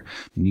here.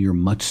 Near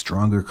much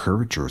stronger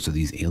curvature, so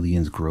these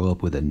aliens grow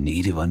up with a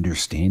native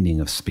understanding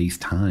of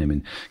space-time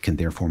and can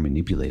therefore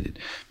manipulate it.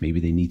 Maybe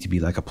they need to be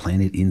like a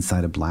planet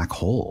inside a black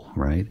hole,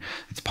 right?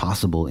 It's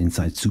possible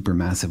inside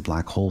supermassive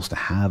black holes to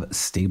have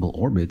stable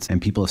orbits,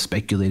 and people have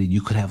speculated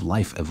you could have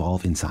life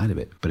evolve inside of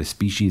it. But a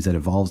species that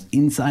evolves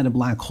inside a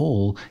black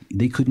hole,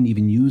 they couldn't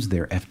even use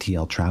their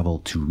FTL travel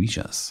to reach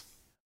us.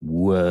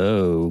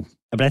 Whoa.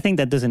 But I think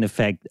that doesn't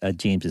affect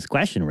James's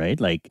question,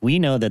 right? Like, we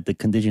know that the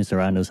conditions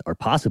around us are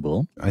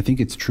possible. I think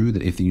it's true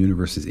that if the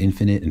universe is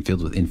infinite and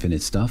filled with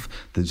infinite stuff,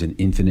 there's an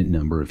infinite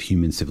number of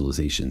human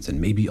civilizations and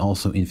maybe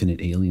also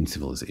infinite alien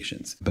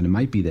civilizations. But it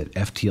might be that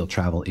FTL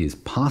travel is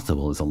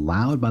possible, is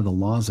allowed by the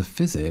laws of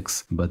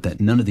physics, but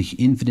that none of the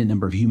infinite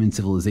number of human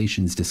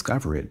civilizations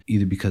discover it,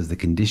 either because the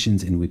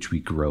conditions in which we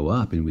grow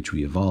up, in which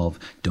we evolve,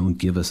 don't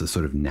give us a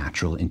sort of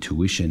natural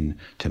intuition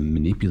to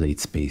manipulate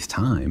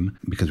space-time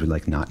because we're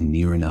like not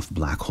near enough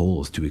black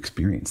holes to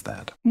experience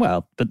that.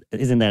 Well, but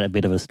isn't that a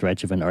bit of a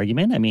stretch of an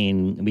argument? I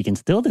mean, we can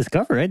still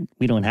discover it.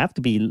 We don't have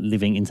to be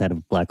living inside of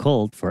a black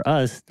hole for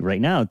us right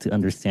now to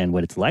understand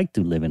what it's like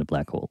to live in a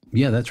black hole.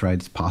 Yeah, that's right.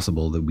 It's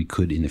possible that we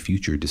could in the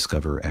future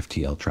discover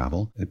FTL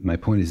travel. My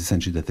point is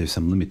essentially that there's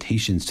some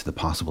limitations to the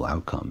possible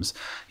outcomes.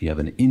 You have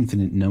an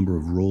infinite number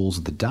of rolls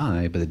of the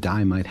die, but the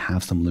die might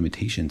have some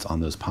limitations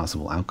on those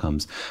possible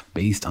outcomes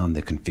based on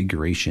the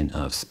configuration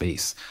of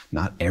space.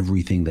 Not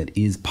everything that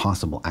is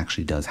possible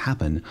actually does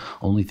happen.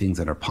 Only things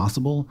that are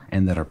possible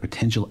and that are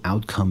potential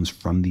outcomes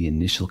from the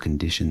initial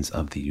conditions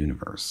of the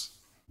universe.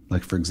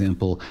 Like, for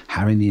example,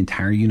 having the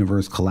entire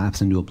universe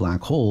collapse into a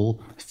black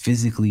hole,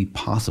 physically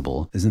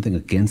possible. There's nothing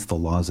against the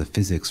laws of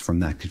physics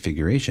from that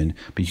configuration,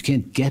 but you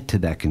can't get to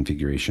that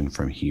configuration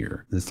from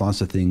here. There's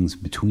lots of things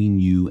between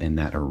you and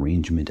that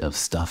arrangement of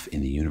stuff in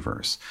the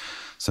universe.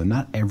 So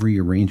not every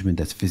arrangement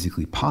that's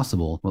physically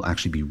possible will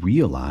actually be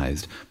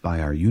realized by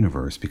our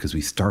universe because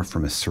we start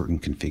from a certain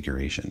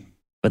configuration.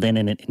 But then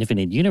in an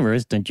infinite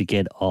universe, don't you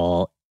get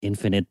all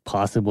infinite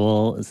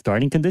possible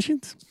starting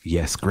conditions?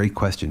 Yes, great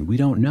question. We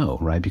don't know,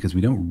 right? Because we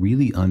don't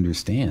really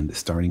understand the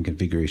starting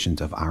configurations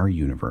of our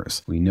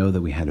universe. We know that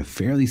we had a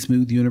fairly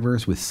smooth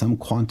universe with some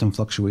quantum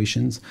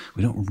fluctuations.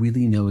 We don't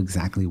really know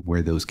exactly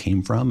where those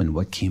came from and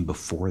what came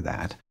before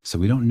that. So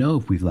we don't know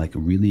if we've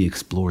really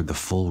explored the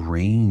full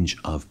range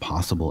of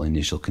possible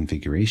initial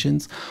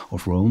configurations or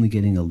if we're only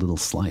getting a little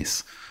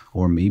slice.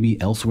 Or maybe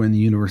elsewhere in the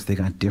universe, they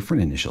got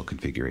different initial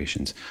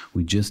configurations.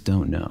 We just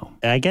don't know.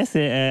 I guess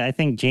I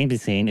think James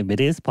is saying if it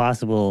is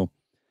possible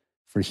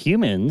for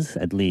humans,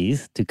 at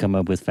least, to come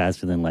up with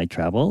faster than light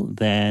travel,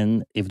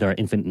 then if there are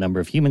infinite number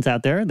of humans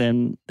out there,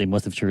 then they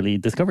must have surely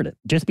discovered it.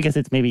 Just because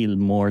it's maybe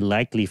more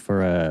likely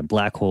for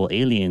black hole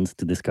aliens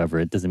to discover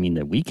it doesn't mean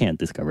that we can't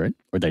discover it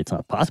or that it's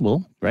not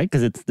possible, right?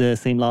 Because it's the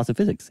same laws of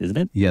physics, isn't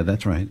it? Yeah,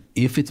 that's right.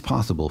 If it's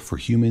possible for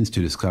humans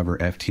to discover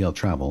FTL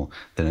travel,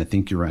 then I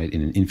think you're right.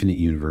 In an infinite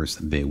universe,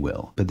 they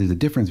will. But there's a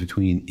difference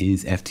between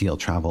is FTL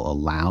travel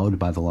allowed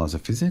by the laws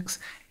of physics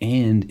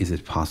and is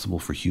it possible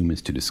for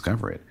humans to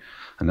discover it?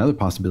 Another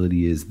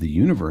possibility is the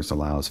universe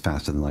allows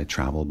faster than light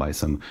travel by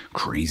some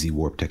crazy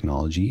warp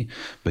technology,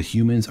 but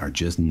humans are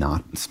just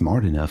not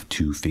smart enough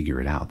to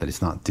figure it out, that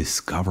it's not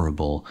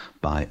discoverable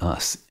by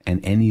us and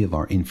any of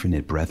our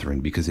infinite brethren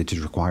because it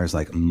just requires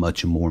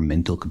much more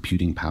mental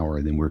computing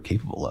power than we're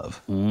capable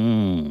of.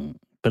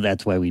 But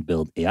that's why we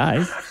build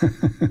AIs.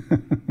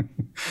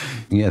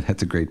 Yeah,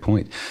 that's a great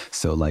point.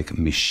 So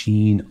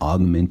machine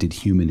augmented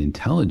human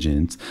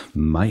intelligence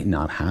might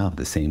not have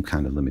the same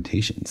kind of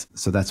limitations.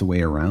 So that's a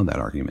way around that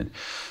argument.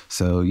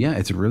 So yeah,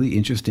 it's a really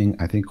interesting,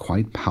 I think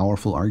quite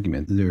powerful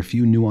argument. There are a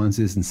few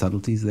nuances and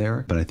subtleties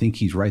there, but I think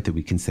he's right that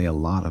we can say a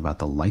lot about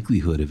the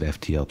likelihood of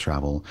FTL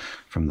travel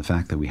from the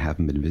fact that we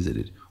haven't been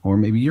visited. Or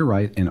maybe you're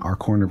right and our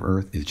corner of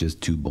Earth is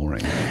just too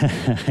boring.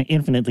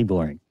 Infinitely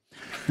boring.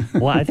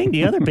 Well, I think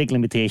the other big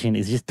limitation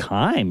is just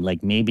time.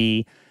 Like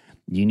maybe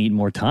you need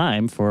more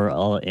time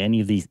for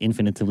any of these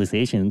infinite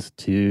civilizations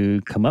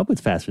to come up with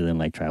faster than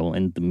light travel.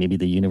 And maybe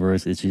the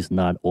universe is just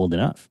not old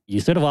enough.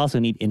 You sort of also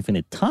need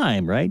infinite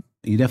time, right?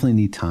 You definitely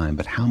need time,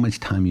 but how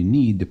much time you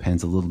need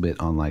depends a little bit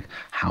on like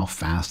how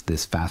fast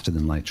this faster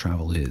than light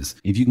travel is.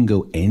 If you can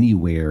go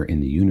anywhere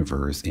in the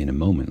universe in a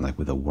moment, like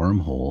with a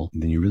wormhole,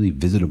 then you're really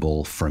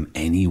visitable from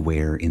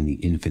anywhere in the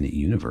infinite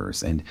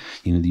universe. And,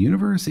 you know, the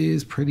universe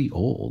is pretty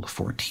old.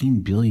 14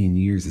 billion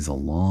years is a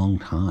long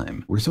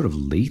time. We're sort of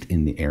late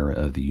in the era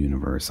of the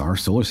universe. Our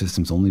solar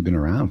system's only been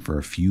around for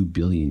a few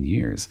billion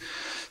years.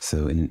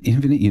 So in an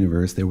infinite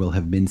universe, there will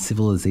have been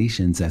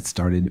civilizations that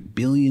started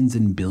billions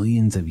and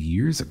billions of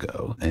years ago,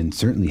 and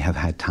certainly have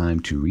had time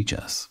to reach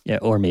us. Yeah,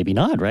 or maybe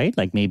not, right?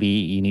 Like maybe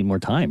you need more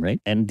time,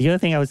 right? And the other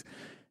thing I was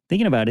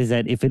thinking about is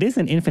that if it is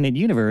an infinite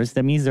universe,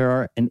 that means there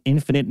are an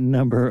infinite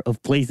number of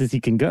places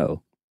you can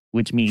go,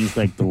 which means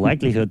like the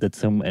likelihood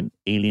that an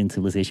alien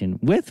civilization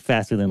with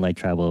faster than light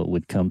travel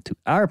would come to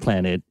our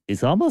planet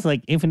is almost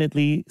like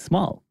infinitely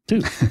small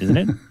too, isn't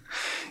it?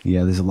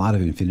 Yeah, there's a lot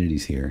of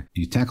infinities here.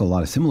 You tackle a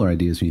lot of similar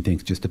ideas when you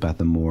think just about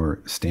the more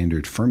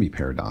standard Fermi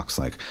paradox,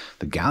 like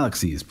the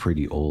galaxy is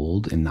pretty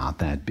old and not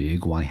that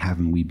big. Why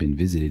haven't we been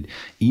visited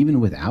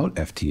even without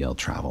FTL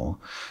travel?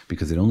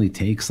 Because it only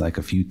takes like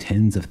a few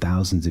tens of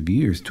thousands of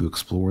years to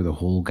explore the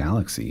whole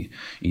galaxy,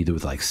 either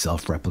with like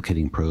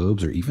self-replicating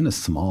probes or even a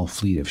small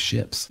fleet of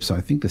ships. So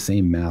I think the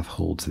same math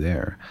holds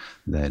there,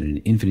 that in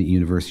an infinite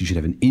universe, you should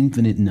have an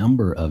infinite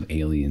number of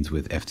aliens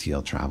with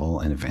FTL travel,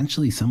 and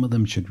eventually some of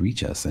them should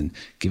reach us. And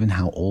given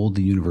how old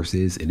the universe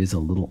is, it is a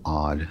little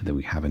odd that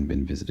we haven't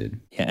been visited.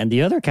 Yeah, and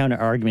the other counter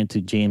argument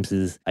to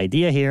James's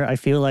idea here, I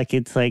feel like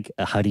it's like,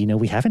 how do you know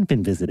we haven't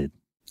been visited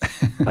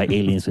by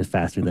aliens with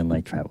faster than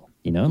light travel?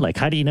 You know, like,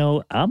 how do you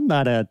know I'm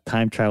not a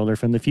time traveler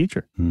from the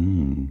future?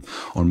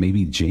 Or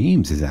maybe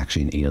James is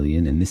actually an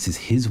alien, and this is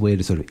his way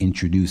to sort of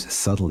introduce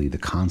subtly the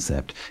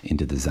concept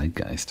into the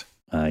zeitgeist.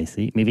 I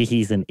see. Maybe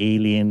he's an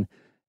alien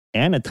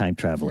and a time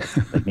traveler.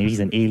 Like maybe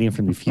he's an alien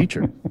from the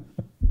future.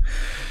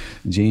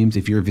 James,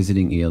 if you're a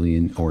visiting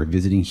alien or a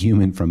visiting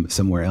human from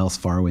somewhere else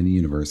far away in the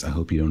universe, I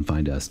hope you don't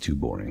find us too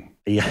boring.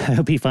 Yeah, I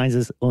hope he finds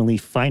us only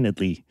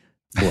finitely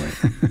boring.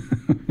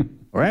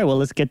 All right, well,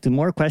 let's get to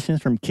more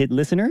questions from Kid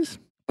listeners.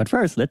 But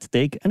first, let's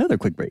take another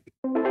quick break.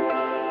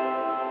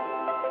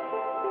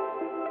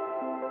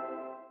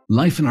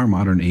 Life in our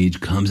modern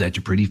age comes at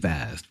you pretty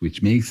fast,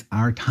 which makes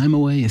our time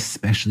away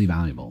especially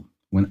valuable.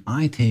 When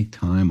I take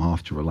time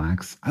off to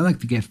relax, I like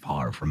to get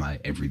far from my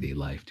everyday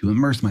life, to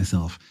immerse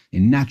myself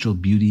in natural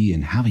beauty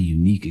and have a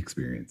unique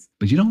experience.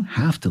 But you don't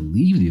have to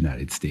leave the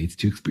United States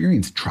to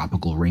experience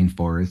tropical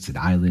rainforests and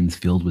islands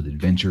filled with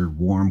adventure,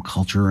 warm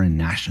culture, and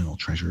national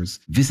treasures.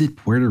 Visit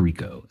Puerto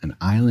Rico, an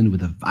island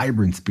with a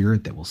vibrant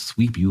spirit that will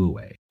sweep you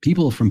away.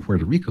 People from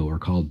Puerto Rico are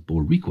called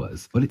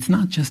Boricuas, but it's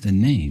not just a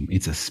name,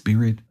 it's a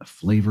spirit, a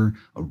flavor,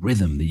 a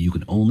rhythm that you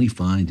can only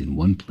find in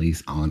one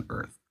place on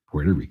Earth.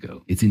 Puerto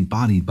Rico. It's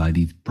embodied by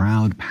these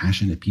proud,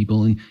 passionate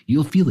people, and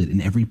you'll feel it in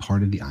every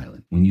part of the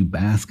island. When you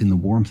bask in the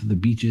warmth of the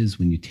beaches,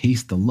 when you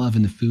taste the love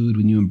in the food,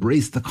 when you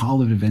embrace the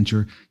call of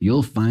adventure,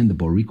 you'll find the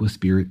Boricua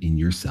spirit in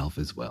yourself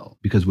as well.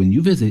 Because when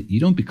you visit, you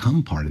don't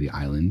become part of the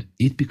island,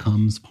 it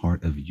becomes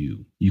part of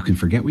you. You can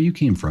forget where you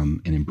came from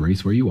and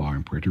embrace where you are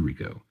in Puerto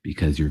Rico,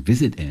 because your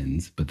visit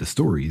ends, but the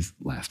stories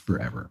last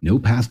forever. No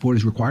passport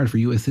is required for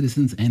U.S.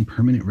 citizens and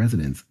permanent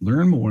residents.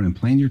 Learn more and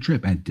plan your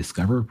trip at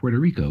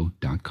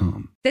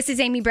discoverpuertorico.com. This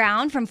is Amy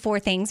Brown from 4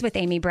 Things with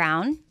Amy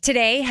Brown.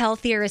 Today,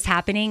 healthier is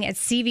happening at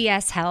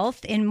CVS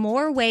Health in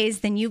more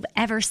ways than you've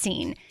ever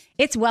seen.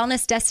 It's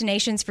wellness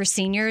destinations for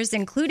seniors,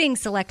 including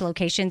select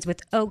locations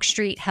with Oak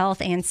Street Health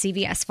and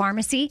CVS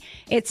Pharmacy.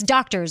 It's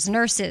doctors,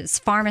 nurses,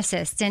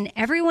 pharmacists, and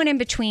everyone in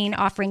between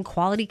offering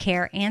quality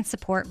care and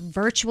support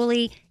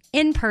virtually,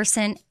 in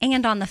person,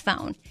 and on the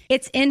phone.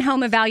 It's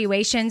in-home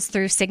evaluations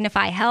through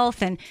Signify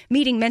Health and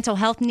meeting mental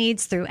health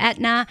needs through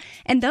Aetna.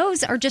 And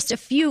those are just a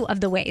few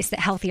of the ways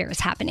that healthier is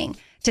happening.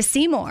 To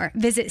see more,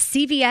 visit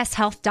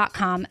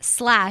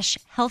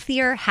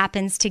cvshealth.com/healthier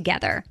happens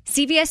together.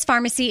 CVS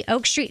Pharmacy,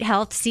 Oak Street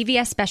Health,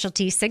 CVS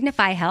Specialty,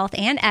 Signify Health,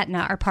 and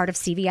Aetna are part of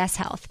CVS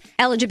Health.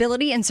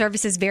 Eligibility and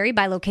services vary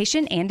by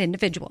location and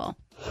individual.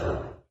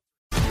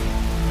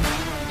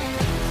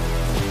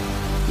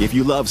 If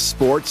you love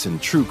sports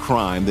and true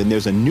crime, then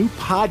there's a new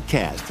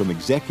podcast from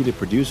executive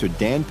producer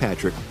Dan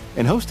Patrick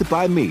and hosted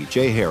by me,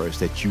 Jay Harris,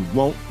 that you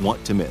won't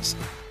want to miss.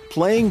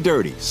 Playing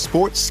Dirty: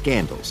 Sports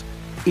Scandals.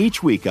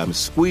 Each week, I'm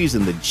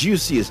squeezing the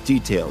juiciest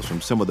details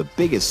from some of the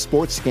biggest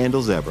sports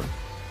scandals ever.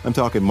 I'm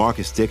talking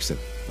Marcus Dixon,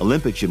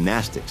 Olympic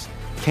gymnastics,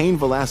 Cain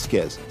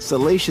Velasquez,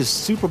 salacious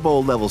Super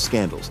Bowl-level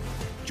scandals.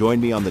 Join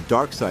me on the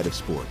dark side of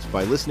sports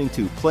by listening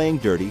to Playing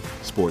Dirty: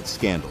 Sports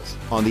Scandals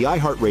on the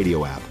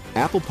iHeartRadio app,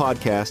 Apple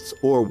Podcasts,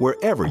 or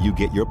wherever you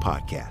get your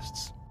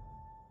podcasts.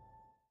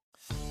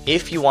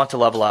 If you want to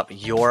level up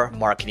your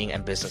marketing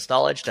and business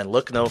knowledge, then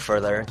look no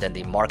further than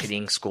the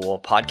Marketing School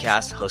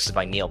podcast hosted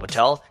by Neil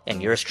Patel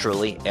and yours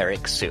truly,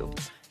 Eric Su.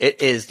 It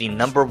is the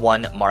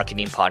 #1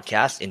 marketing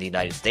podcast in the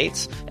United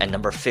States and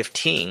number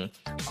 15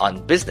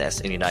 on business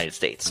in the United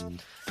States.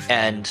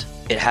 And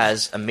it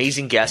has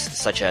amazing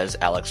guests such as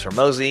Alex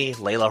Hormozi,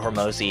 Layla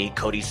Hormozi,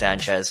 Cody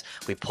Sanchez.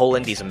 We pull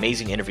in these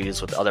amazing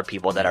interviews with other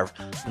people that are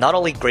not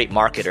only great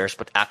marketers,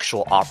 but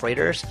actual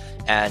operators.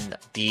 And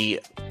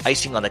the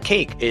icing on the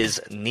cake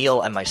is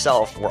Neil and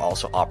myself were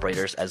also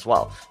operators as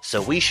well.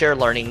 So we share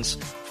learnings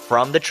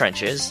from the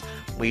trenches.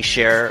 We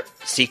share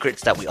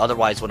secrets that we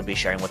otherwise wouldn't be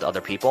sharing with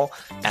other people.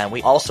 And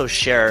we also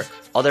share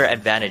other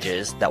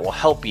advantages that will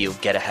help you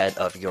get ahead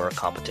of your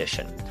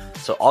competition.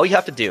 So all you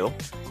have to do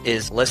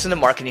is listen to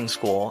Marketing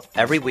School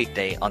every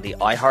weekday on the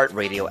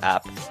iHeartRadio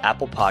app,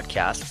 Apple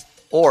Podcasts,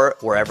 or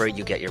wherever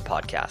you get your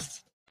podcasts.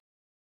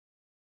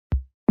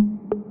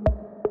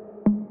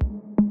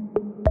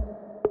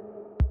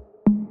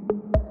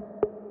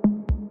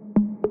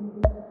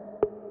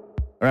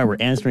 All right, we're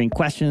answering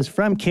questions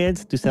from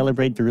kids to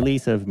celebrate the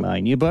release of my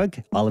new book,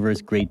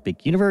 Oliver's Great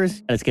Big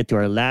Universe. Let's get to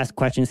our last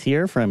questions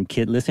here from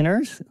kid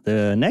listeners.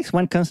 The next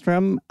one comes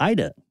from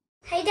Ida.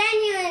 Hey,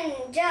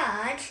 Daniel and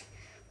George.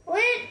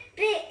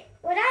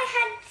 Would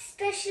I have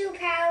special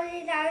powers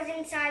if I was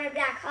inside a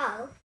black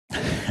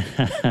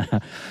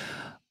hole?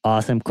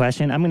 Awesome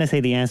question. I'm going to say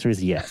the answer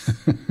is yes.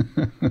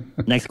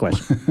 Next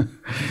question.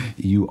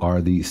 You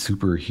are the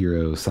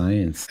superhero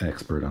science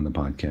expert on the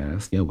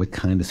podcast. Yeah, what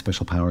kind of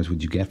special powers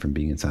would you get from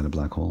being inside a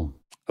black hole?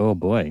 Oh,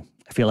 boy.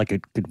 I feel like I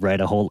could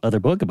write a whole other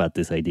book about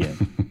this idea.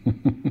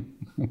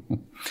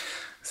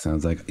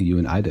 Sounds like you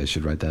and Ida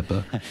should write that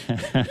book.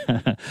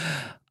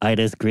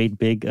 Ida's Great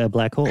Big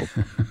Black Hole.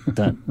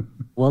 Done.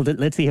 Well,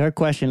 let's see her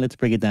question. Let's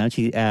break it down.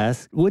 She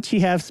asked, would she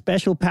have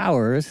special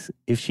powers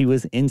if she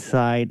was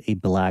inside a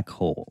black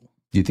hole?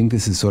 Do you think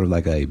this is sort of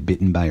like a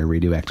bitten by a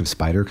radioactive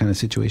spider kind of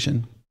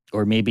situation?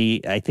 Or maybe,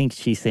 I think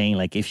she's saying,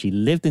 like, if she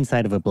lived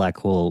inside of a black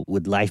hole,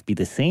 would life be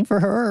the same for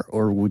her?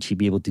 Or would she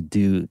be able to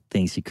do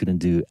things she couldn't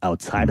do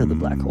outside of the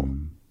black hole?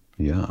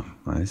 Yeah,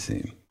 I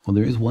see. Well,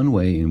 there is one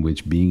way in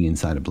which being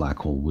inside a black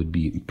hole would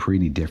be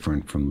pretty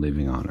different from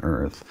living on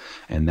Earth,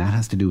 and that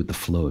has to do with the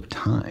flow of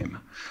time.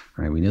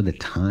 Right? We know that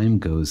time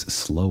goes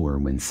slower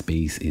when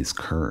space is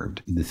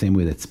curved. The same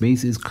way that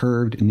space is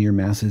curved near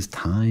masses,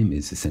 time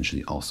is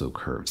essentially also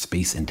curved.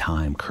 Space and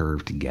time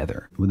curve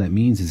together. What that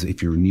means is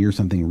if you're near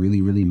something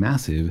really, really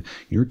massive,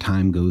 your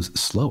time goes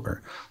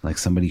slower. Like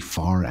somebody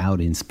far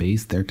out in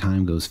space, their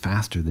time goes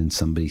faster than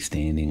somebody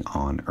standing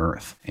on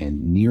Earth.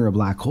 And near a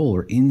black hole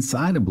or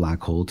inside a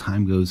black hole,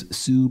 time goes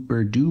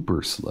super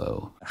duper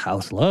slow. How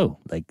slow?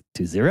 Like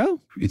to zero?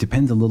 It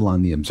depends a little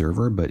on the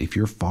observer, but if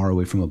you're far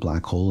away from a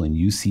black hole and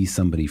you see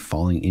somebody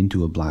falling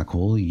into a black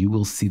hole, you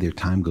will see their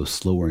time go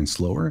slower and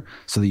slower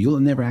so that you'll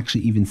never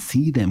actually even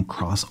see them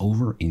cross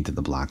over into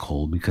the black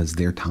hole because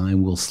their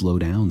time will slow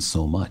down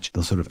so much.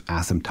 They'll sort of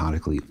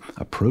asymptotically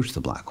approach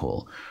the black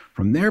hole.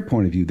 From their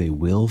point of view, they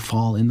will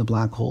fall in the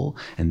black hole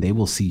and they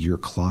will see your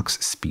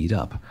clocks speed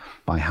up.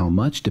 By how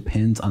much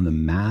depends on the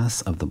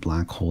mass of the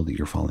black hole that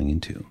you're falling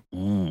into.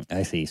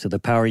 I see. So the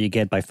power you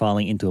get by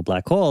falling into a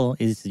black hole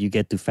is you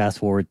get to fast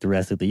forward the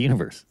rest of the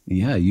universe.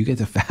 Yeah, you get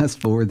to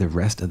fast forward the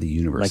rest of the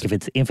universe. Like if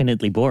it's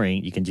infinitely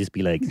boring, you can just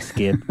be like,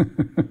 skip.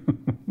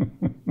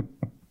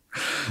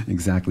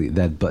 Exactly.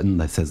 That button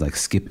that says like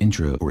skip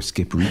intro or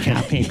skip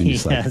recap. You can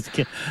just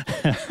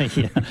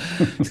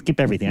skip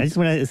everything. I just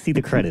want to see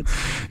the credits.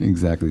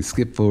 Exactly.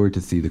 Skip forward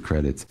to see the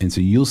credits. And so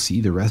you'll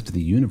see the rest of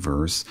the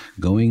universe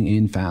going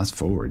in fast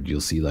forward. You'll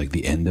see like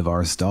the end of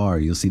our star.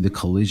 You'll see the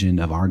collision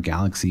of our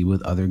galaxy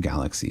with other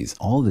galaxies.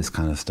 All this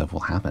kind of stuff will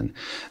happen.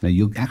 Now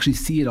you'll actually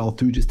see it all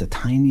through just a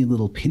tiny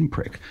little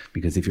pinprick,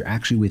 because if you're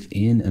actually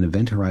within an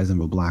event horizon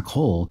of a black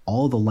hole,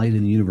 all the light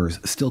in the universe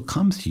still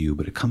comes to you,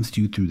 but it comes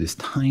to you through this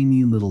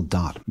tiny little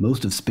dot.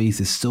 Most of space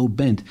is so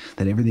bent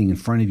that everything in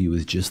front of you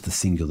is just the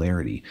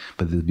singularity.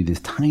 But there'll be this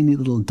tiny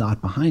little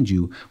dot behind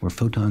you where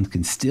photons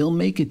can still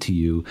make it to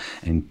you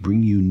and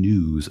bring you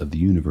news of the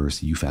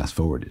universe you fast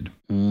forwarded.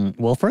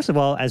 Well, first of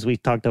all, as we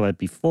talked about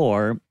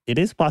before, it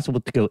is possible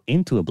to go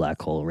into a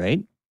black hole,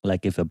 right?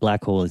 Like if a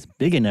black hole is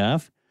big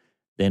enough,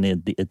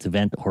 then its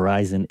event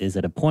horizon is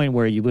at a point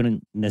where you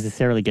wouldn't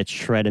necessarily get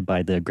shredded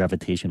by the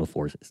gravitational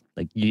forces.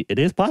 Like it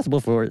is possible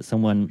for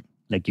someone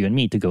like you and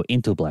me to go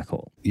into a black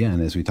hole. Yeah,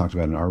 and as we talked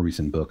about in our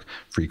recent book,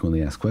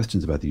 Frequently Asked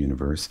Questions About the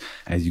Universe,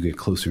 as you get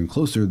closer and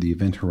closer, the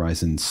event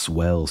horizon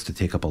swells to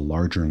take up a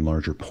larger and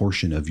larger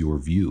portion of your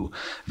view.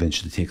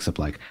 Eventually it takes up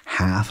like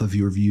half of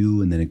your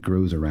view, and then it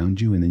grows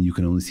around you, and then you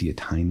can only see a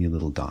tiny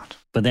little dot.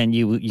 But then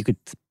you could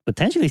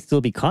potentially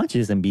still be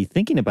conscious and be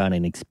thinking about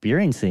and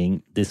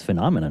experiencing this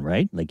phenomenon,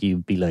 right? Like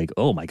you'd be like,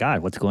 oh my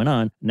God, what's going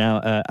on?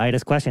 Now,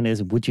 Ida's question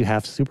is, would you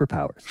have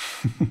superpowers?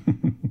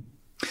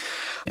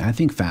 I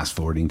think fast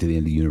forwarding to the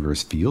end of the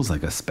universe feels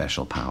like a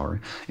special power.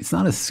 It's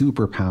not a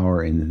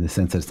superpower in the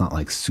sense that it's not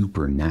like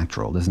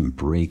supernatural. It doesn't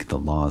break the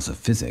laws of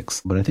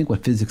physics. But I think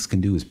what physics can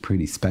do is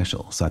pretty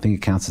special. So I think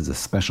it counts as a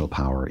special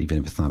power, even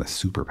if it's not a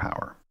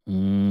superpower.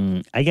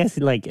 I guess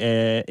like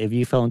if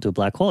you fell into a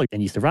black hole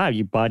and you survived,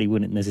 your body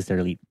wouldn't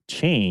necessarily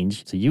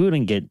change. So you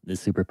wouldn't get the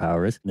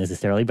superpowers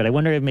necessarily. But I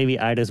wonder if maybe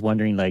Ida's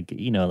wondering like,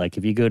 like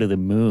if you go to the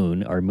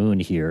moon, our moon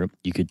here,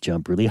 you could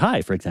jump really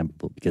high, for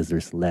example, because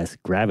there's less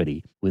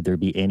gravity. Would there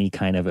be any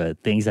kind of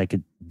things I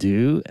could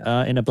do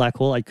in a black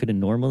hole I couldn't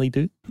normally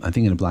do? I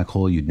think in a black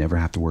hole, you'd never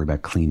have to worry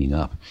about cleaning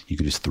up. You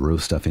could just throw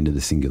stuff into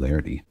the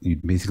singularity.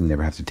 You'd basically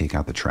never have to take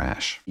out the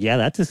trash. Yeah,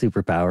 that's a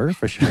superpower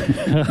for sure.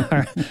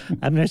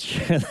 I'm not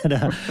sure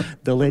that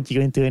they'll let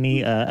you into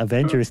any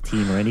Avengers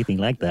team or anything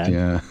like that.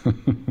 Yeah.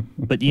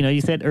 But,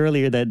 you said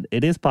earlier that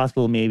it is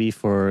possible maybe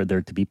for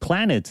there to be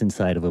planets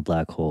inside of a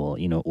black hole,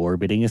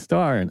 orbiting a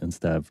star and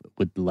stuff.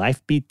 Would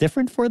life be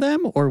different for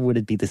them, or would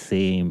it be the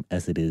same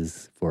as it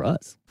is for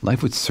us?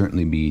 Life would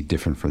certainly be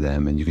different for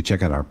them. And you can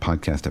check out our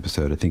podcast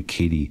episode. I think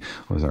Katie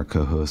was our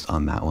co-host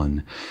on that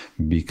one,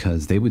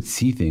 because they would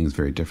see things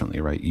very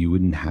differently, right? You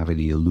wouldn't have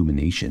any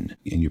illumination,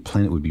 and your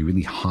planet would be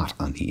really hot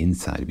on the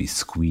inside. It'd be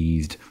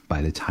squeezed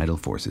by the tidal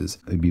forces.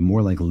 It'd be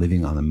more like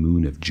living on the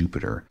moon of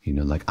Jupiter,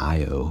 like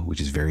Io,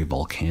 which is very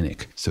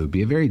volcanic. So it'd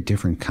be a very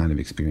different kind of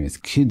experience.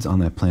 Kids on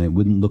that planet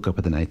wouldn't look up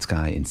at the night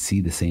sky and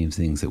see the same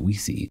things that we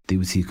see. They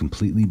would see a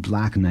completely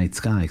black night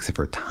sky, except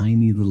for a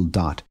tiny little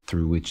dot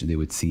through which they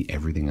would see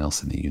everything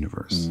else in the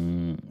universe.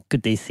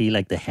 Could they see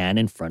like the hand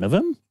in front of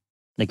them?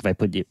 Like if I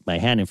put my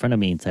hand in front of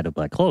me inside a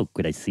black hole,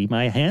 could I see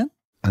my hand?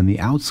 On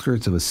the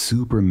outskirts of a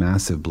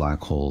supermassive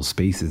black hole,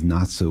 space is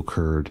not so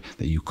curved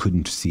that you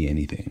couldn't see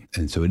anything.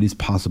 And so it is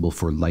possible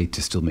for light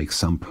to still make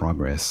some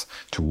progress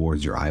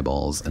towards your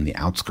eyeballs on the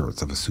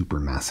outskirts of a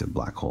supermassive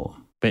black hole.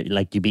 But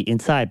like you'd be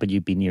inside, but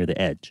you'd be near the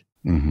edge.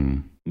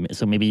 Mm-hmm.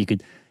 So maybe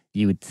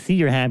you would see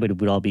your hand, but it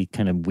would all be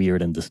kind of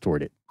weird and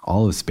distorted.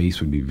 All of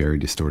space would be very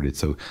distorted.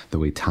 So the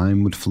way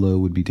time would flow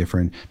would be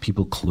different.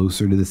 People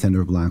closer to the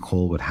center of a black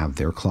hole would have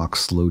their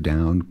clocks slow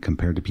down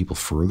compared to people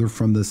further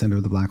from the center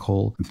of the black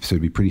hole. So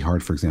it'd be pretty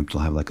hard, for example,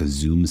 to have like a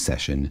Zoom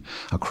session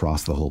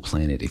across the whole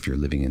planet if you're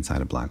living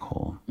inside a black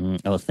hole.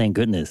 Oh, thank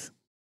goodness.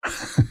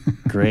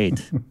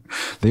 Great.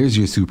 There's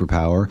your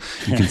superpower.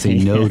 You can say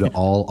no to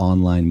all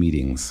online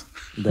meetings.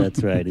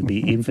 That's right. It'd be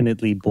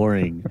infinitely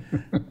boring,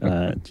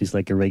 just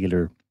like a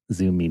regular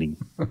Zoom meeting.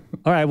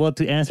 All right. Well,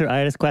 to answer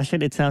Ida's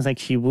question, it sounds like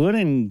she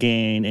wouldn't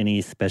gain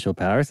any special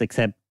powers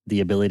except the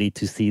ability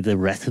to see the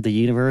rest of the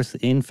universe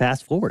in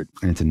fast forward.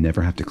 And to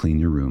never have to clean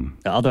your room.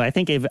 Although I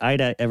think if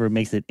Ida ever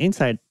makes it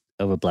inside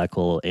of a black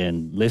hole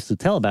and lives to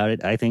tell about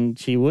it, I think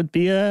she would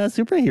be a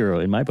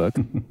superhero in my book.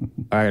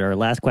 All right. Our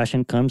last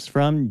question comes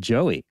from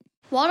Joey.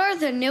 What are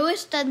the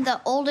newest and the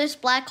oldest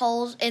black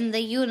holes in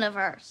the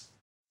universe?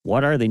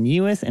 What are the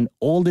newest and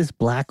oldest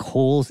black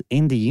holes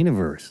in the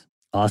universe?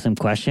 Awesome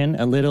question.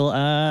 A little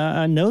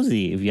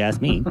nosy, if you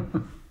ask me.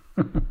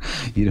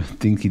 You don't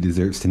think he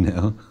deserves to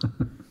know?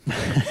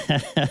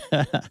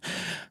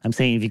 I'm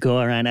saying if you go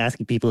around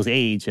asking people's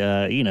age,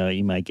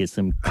 you might get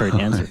some curt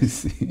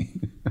answers. I see.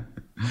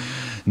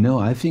 No,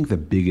 I think the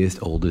biggest,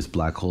 oldest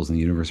black holes in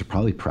the universe are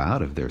probably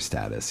proud of their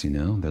status, They're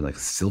like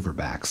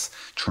silverbacks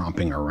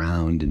tromping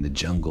around in the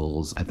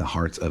jungles at the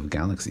hearts of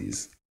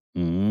galaxies.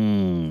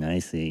 I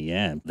see.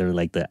 Yeah. They're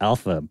like the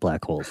alpha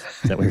black holes.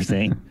 Is that what you're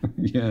saying?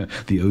 Yeah.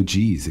 The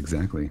OGs.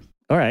 Exactly.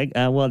 All right.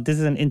 Well, this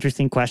is an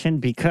interesting question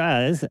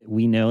because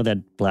we know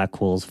that black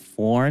holes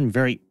form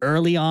very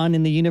early on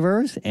in the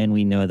universe, and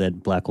we know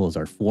that black holes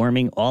are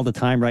forming all the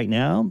time right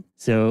now.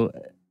 So,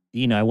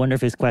 I wonder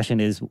if his question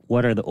is,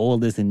 what are the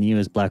oldest and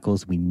newest black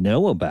holes we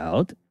know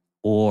about?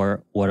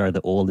 Or what are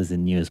the oldest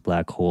and newest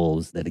black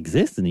holes that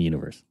exist in the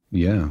universe?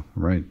 Yeah,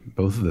 right.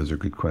 Both of those are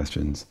good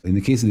questions. In the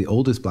case of the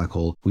oldest black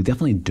hole, we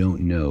definitely don't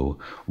know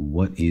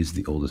what is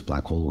the oldest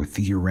black hole, or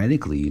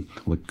theoretically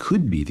what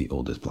could be the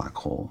oldest black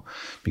hole.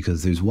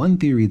 Because there's one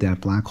theory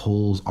that black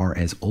holes are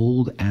as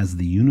old as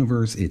the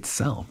universe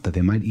itself, that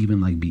they might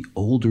even be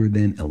older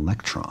than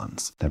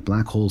electrons, that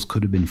black holes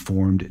could have been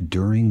formed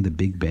during the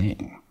Big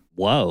Bang.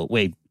 Whoa,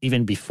 wait,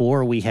 even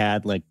before we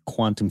had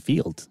quantum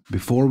fields?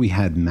 Before we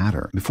had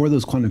matter, before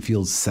those quantum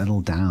fields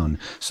settled down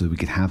so that we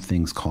could have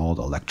things called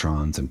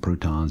electrons and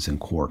protons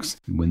and quarks,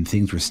 when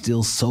things were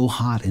still so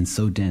hot and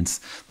so dense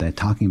that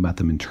talking about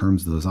them in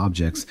terms of those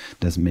objects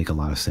doesn't make a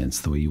lot of sense,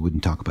 the way you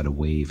wouldn't talk about a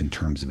wave in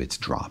terms of its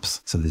drops.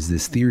 So there's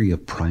this theory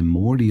of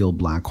primordial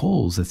black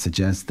holes that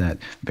suggests that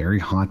very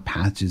hot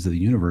patches of the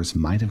universe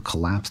might have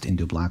collapsed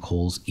into black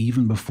holes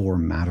even before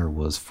matter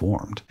was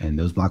formed. And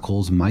those black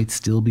holes might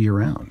still be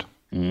around.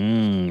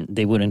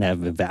 They wouldn't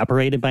have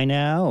evaporated by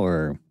now,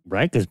 or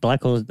right? Because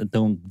black holes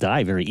don't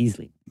die very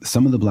easily.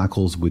 Some of the black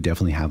holes would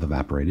definitely have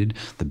evaporated.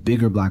 The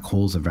bigger black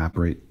holes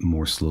evaporate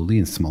more slowly,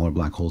 and smaller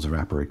black holes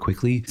evaporate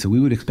quickly. So we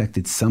would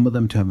expect some of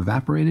them to have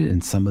evaporated,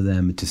 and some of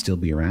them to still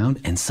be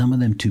around, and some of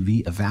them to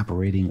be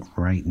evaporating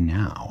right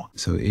now.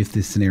 So if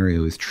this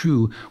scenario is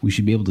true, we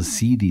should be able to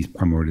see these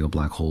primordial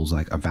black holes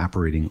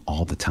evaporating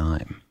all the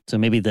time. So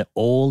maybe the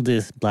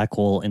oldest black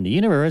hole in the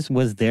universe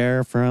was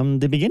there from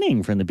the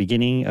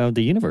beginning of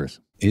the universe.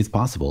 It's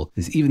possible.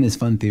 There's even this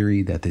fun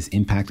theory that this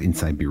impact in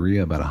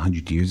Siberia about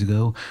 100 years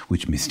ago,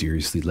 which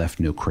mysteriously left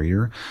no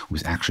crater,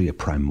 was actually a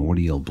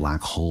primordial black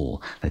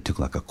hole that took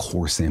like a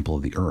core sample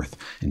of the Earth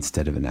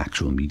instead of an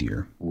actual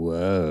meteor.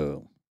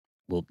 Whoa.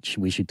 Well,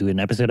 we should do an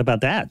episode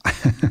about that.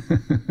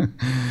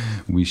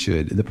 We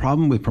should. The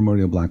problem with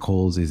primordial black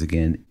holes is,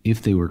 again,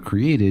 if they were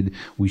created,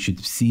 we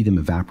should see them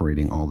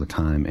evaporating all the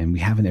time, and we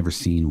haven't ever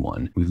seen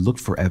one. We've looked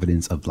for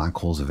evidence of black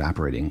holes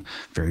evaporating,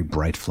 very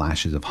bright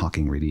flashes of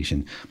Hawking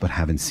radiation, but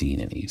haven't seen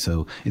any.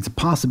 So it's a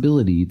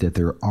possibility that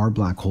there are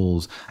black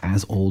holes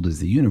as old as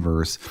the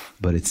universe,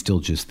 but it's still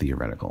just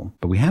theoretical.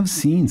 But we have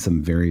seen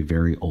some very,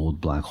 very old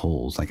black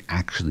holes, like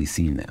actually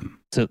seen them.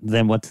 So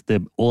then what's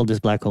the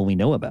oldest black hole we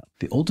know about?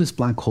 The oldest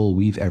black hole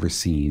we've ever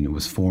seen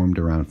was formed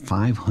around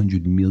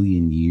 500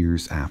 million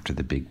years after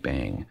the Big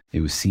Bang.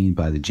 It was seen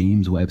by the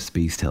James Webb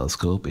Space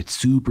Telescope. It's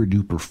super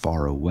duper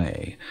far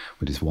away,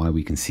 which is why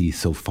we can see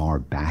so far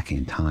back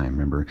in time.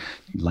 Remember,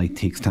 light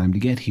takes time to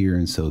get here,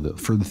 and so the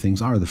further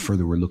things are, the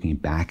further we're looking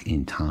back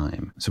in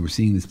time. So we're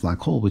seeing this black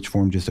hole, which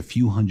formed just a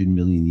few 100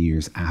 million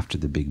years after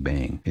the Big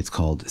Bang. It's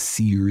called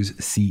CEERS,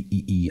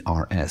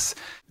 CEERS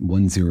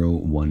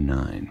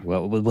 1019.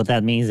 Well, what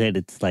that means that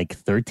it's like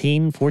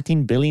 13,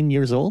 14 billion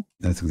years old?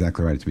 That's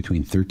exactly right. It's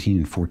between 13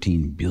 and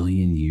 14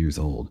 billion years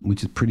old,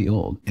 which is pretty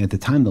old. At the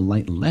time the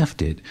light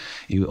left it,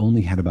 it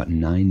only had about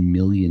 9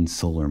 million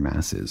solar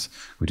masses,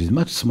 which is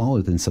much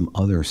smaller than some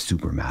other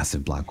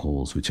supermassive black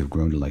holes, which have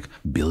grown to like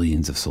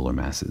billions of solar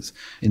masses.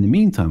 In the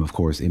meantime, of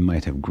course, it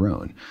might have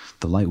grown.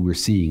 The light we're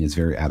seeing is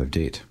very out of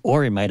date.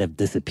 Or it might have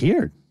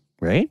disappeared,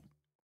 right?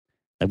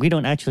 Like, we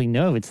don't actually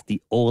know if it's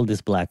the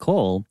oldest black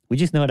hole. We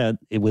just know that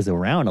it was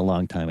around a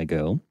long time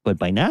ago, but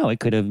by now it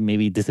could have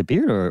maybe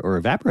disappeared or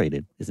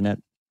evaporated. Isn't that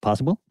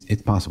possible?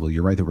 It's possible.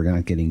 You're right that we're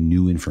not getting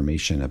new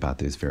information about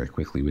this very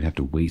quickly. We'd have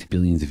to wait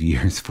billions of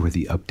years for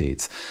the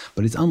updates.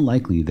 But it's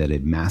unlikely that a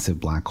massive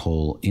black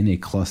hole in a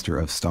cluster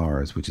of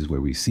stars, which is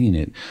where we've seen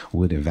it,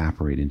 would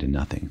evaporate into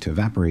nothing. To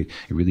evaporate,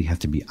 it really has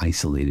to be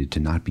isolated to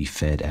not be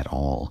fed at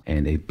all.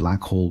 And a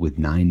black hole with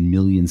 9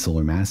 million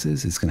solar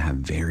masses is going to have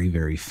very,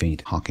 very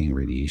faint Hawking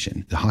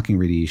radiation. The Hawking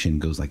radiation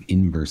goes like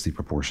inversely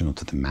proportional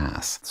to the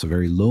mass. So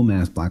very low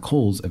mass black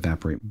holes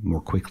evaporate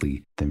more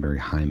quickly than very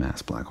high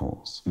mass black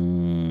holes.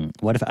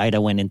 What if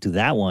Ida went into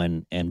that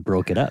one and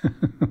broke it up?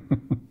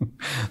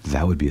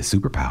 That would be a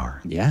superpower.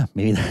 Yeah,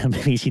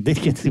 maybe she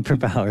did get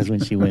superpowers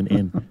when she went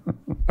in.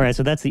 All right,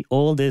 so that's the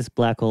oldest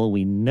black hole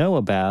we know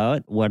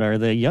about. What are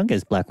the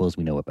youngest black holes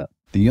we know about?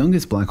 The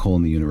youngest black hole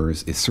in the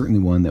universe is certainly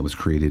one that was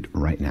created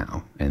right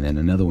now, and then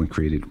another one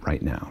created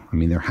right now. I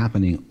mean, they're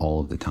happening all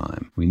of the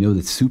time. We know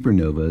that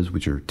supernovas,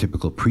 which are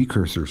typical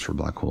precursors for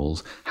black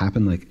holes,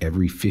 happen like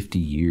every 50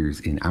 years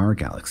in our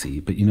galaxy.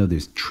 But you know,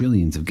 there's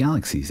trillions of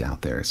galaxies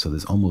out there, so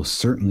there's almost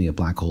certainly a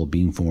black hole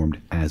being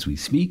formed as we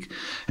speak.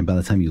 And by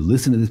the time you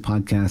listen to this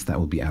podcast, that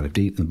will be out of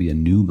date. There'll be a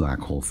new black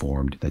hole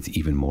formed that's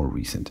even more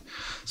recent.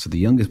 So the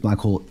youngest black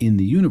hole in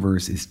the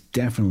universe is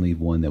definitely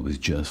one that was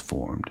just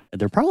formed.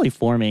 They're probably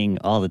forming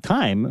all the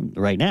time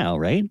right now,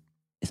 right?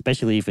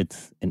 Especially if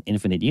it's an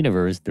infinite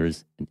universe,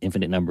 there's an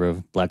infinite number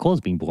of black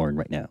holes being born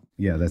right now.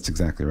 Yeah, that's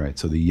exactly right.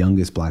 So the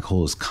youngest black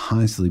hole is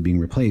constantly being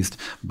replaced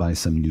by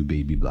some new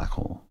baby black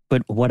hole.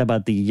 But what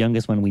about the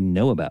youngest one we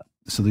know about?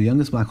 So the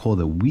youngest black hole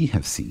that we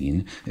have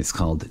seen is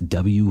called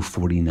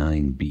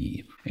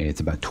W49b. It's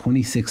about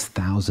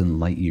 26,000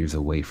 light years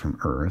away from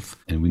Earth.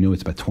 And we know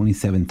it's about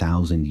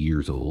 27,000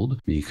 years old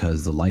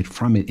because the light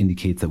from it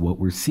indicates that what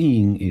we're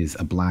seeing is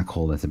a black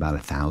hole that's about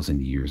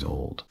 1,000 years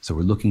old. So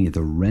we're looking at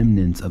the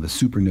remnants of a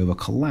supernova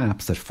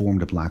collapse that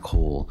formed a black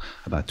hole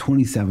about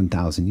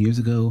 27,000 years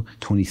ago,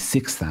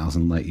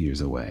 26,000 light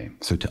years away.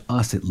 So to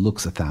us, it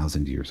looks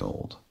 1,000 years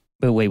old.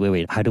 But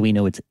wait. How do we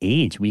know its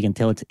age? We can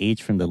tell its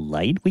age from the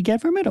light we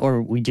get from it?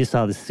 Or we just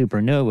saw the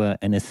supernova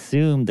and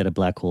assumed that a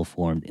black hole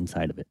formed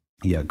inside of it?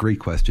 Yeah, great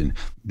question.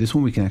 This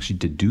one we can actually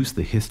deduce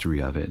the history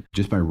of it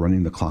just by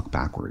running the clock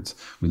backwards.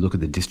 We look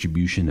at the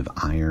distribution of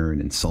iron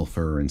and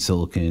sulfur and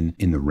silicon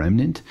in the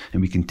remnant,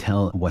 and we can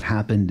tell what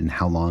happened and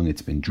how long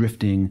it's been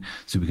drifting.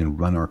 So we can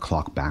run our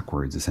clock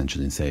backwards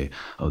essentially and say,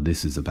 oh,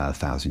 this is about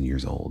 1,000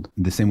 years old.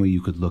 The same way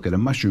you could look at a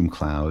mushroom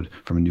cloud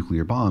from a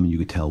nuclear bomb and you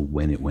could tell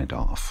when it went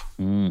off.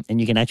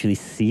 And you can actually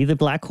see the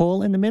black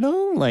hole in the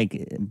middle?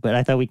 But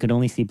I thought we could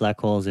only see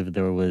black holes if it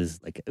was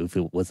like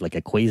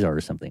a quasar or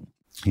something.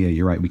 Yeah,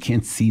 you're right. We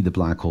can't see the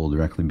black hole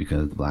directly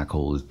because the black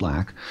hole is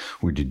black.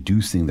 We're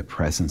deducing the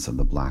presence of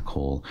the black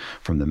hole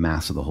from the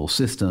mass of the whole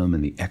system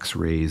and the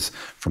X-rays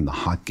from the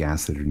hot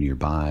gas that are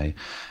nearby.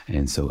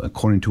 And so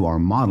according to our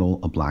model,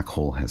 a black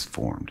hole has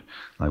formed.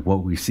 Like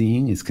what we're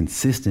seeing is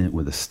consistent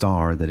with a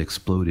star that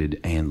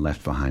exploded and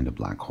left behind a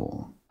black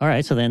hole. All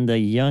right, so then the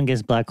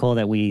youngest black hole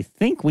that we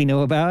think we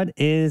know about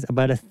is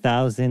about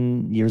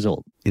 1,000 years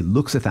old. It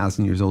looks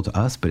 1,000 years old to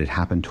us, but it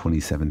happened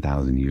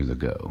 27,000 years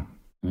ago.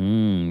 You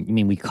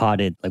mean we caught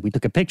it, like we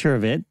took a picture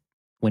of it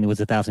when it was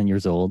 1,000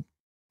 years old,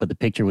 but the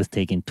picture was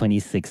taken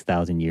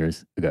 26,000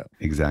 years ago.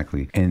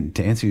 Exactly. And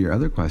to answer your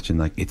other question,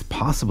 like, it's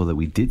possible that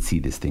we did see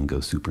this thing go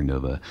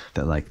supernova,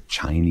 that like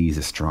Chinese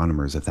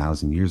astronomers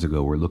 1,000 years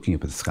ago were looking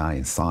up at the sky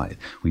and saw it.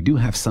 We do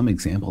have some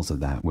examples of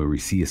that where we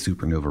see a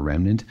supernova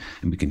remnant,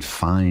 and we can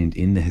find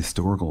in the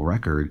historical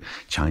record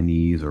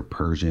Chinese or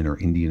Persian or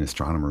Indian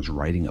astronomers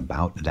writing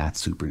about that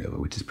supernova,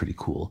 which is pretty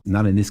cool.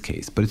 Not in this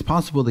case, but it's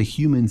possible that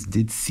humans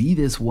did see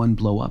this one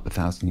blow up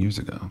 1,000 years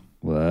ago.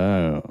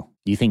 Whoa.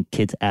 Do you think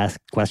kids asked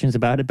questions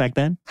about it back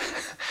then?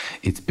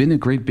 It's been a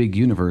great big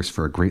universe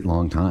for a great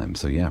long time.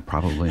 So yeah,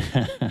 probably.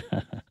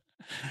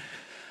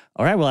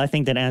 All right. Well, I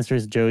think that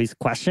answers Joey's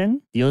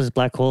question. The oldest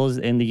black holes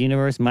in the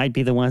universe might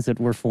be the ones that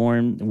were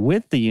formed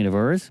with the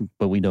universe,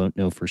 but we don't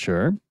know for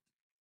sure.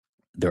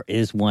 There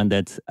is one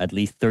that's at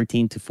least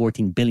 13 to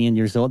 14 billion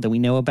years old that we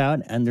know about.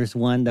 And there's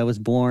one that was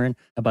born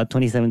about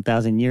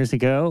 27,000 years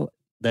ago.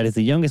 That is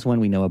the youngest one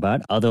we know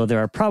about, although there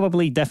are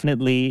probably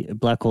definitely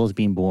black holes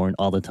being born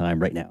all the time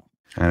right now.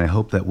 And I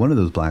hope that one of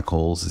those black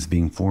holes is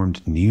being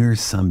formed near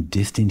some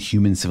distant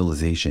human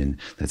civilization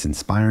that's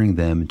inspiring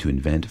them to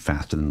invent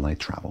faster than light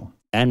travel.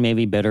 And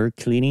maybe better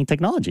cleaning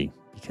technology,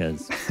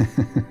 because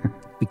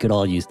we could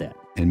all use that.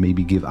 And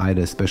maybe give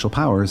Ida special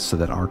powers so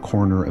that our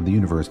corner of the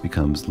universe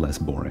becomes less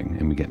boring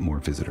and we get more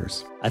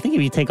visitors. I think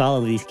if you take all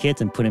of these kids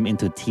and put them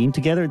into a team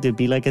together, they'd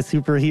be like a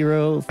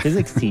superhero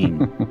physics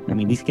team. I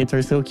mean, these kids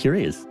are so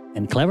curious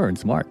and clever and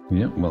smart.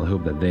 Yeah, well, I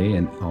hope that they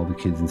and all the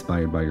kids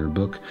inspired by your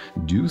book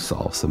do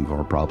solve some of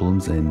our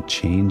problems and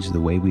change the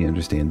way we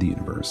understand the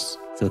universe.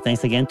 So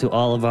thanks again to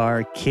all of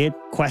our kid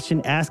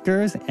question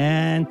askers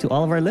and to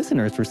all of our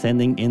listeners for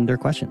sending in their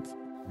questions.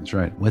 That's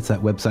right. What's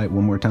that website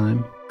one more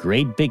time?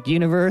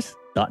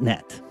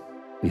 GreatBigUniverse.net.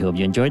 We hope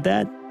you enjoyed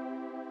that.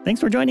 Thanks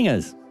for joining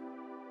us.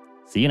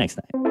 See you next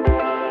time.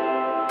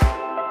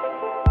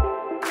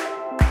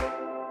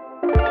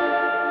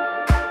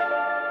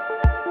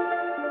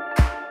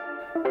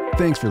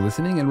 Thanks for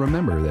listening, and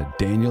remember that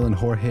Daniel and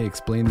Jorge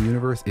Explain the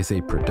Universe is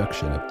a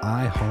production of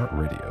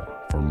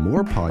iHeartRadio. For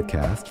more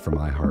podcasts from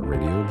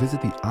iHeartRadio,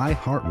 visit the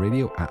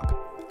iHeartRadio app,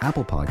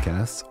 Apple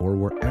Podcasts, or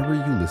wherever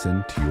you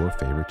listen to your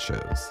favorite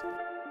shows.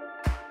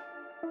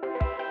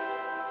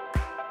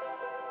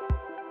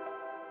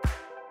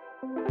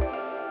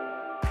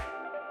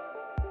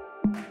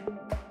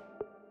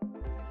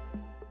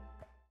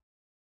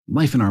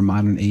 Life in our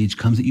modern age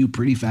comes at you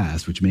pretty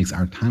fast, which makes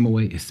our time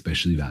away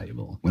especially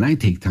valuable. When I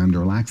take time to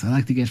relax, I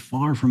like to get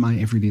far from my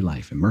everyday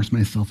life, immerse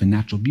myself in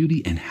natural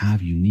beauty, and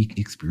have unique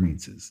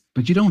experiences.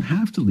 But you don't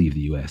have to leave the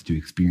U.S. to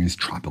experience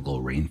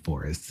tropical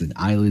rainforests and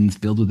islands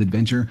filled with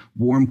adventure,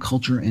 warm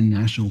culture, and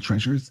national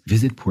treasures.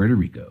 Visit Puerto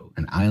Rico,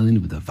 an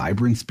island with a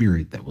vibrant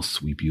spirit that will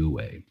sweep you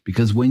away.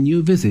 Because when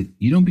you visit,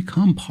 you don't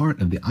become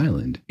part of the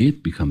island,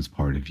 it becomes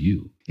part of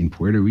you. In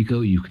Puerto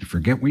Rico, you can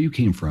forget where you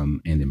came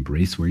from and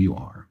embrace where you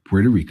are.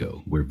 Puerto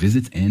Rico, where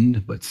visits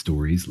end, but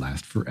stories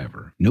last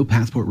forever. No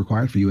passport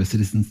required for U.S.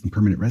 citizens and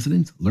permanent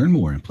residents. Learn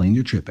more and plan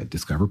your trip at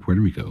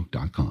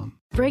discoverpuertorico.com.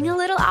 Bring a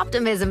little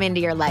optimism into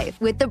your life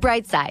with The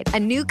Bright Side, a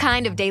new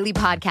kind of daily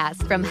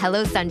podcast from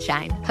Hello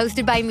Sunshine,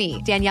 hosted by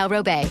me, Danielle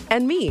Robay.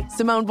 And me,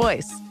 Simone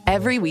Boyce.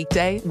 Every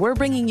weekday, we're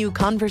bringing you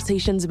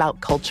conversations about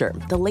culture,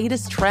 the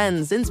latest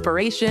trends,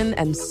 inspiration,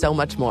 and so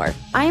much more.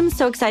 I am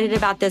so excited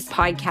about this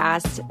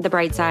podcast, The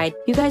Bright Side.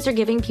 You guys are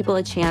giving people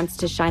a chance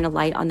to shine a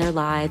light on their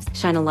lives,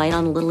 shine a light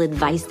on a little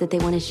advice that they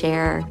want to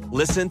share.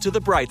 Listen to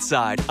The Bright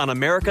Side on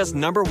America's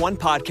 #1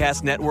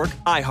 podcast network,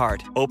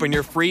 iHeart. Open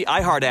your free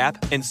iHeart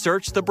app and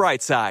search The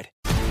Bright Side.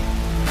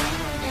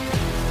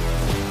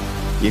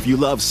 If you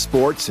love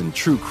sports and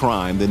true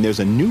crime, then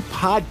there's a new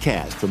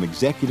podcast from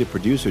executive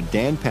producer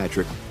Dan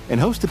Patrick and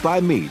hosted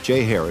by me,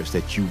 Jay Harris,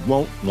 that you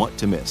won't want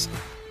to miss.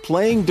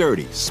 Playing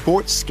Dirty: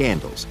 Sports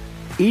Scandals.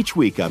 Each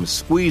week, I'm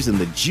squeezing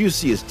the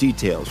juiciest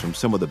details from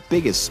some of the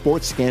biggest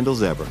sports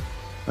scandals ever.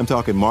 I'm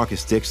talking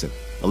Marcus Dixon,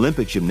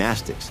 Olympic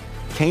gymnastics,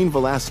 Cain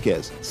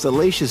Velasquez,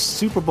 salacious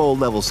Super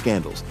Bowl-level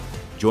scandals.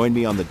 Join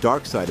me on the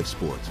dark side of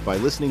sports by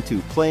listening to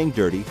Playing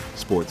Dirty: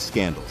 Sports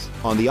Scandals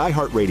on the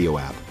iHeartRadio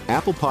app,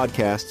 Apple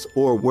Podcasts,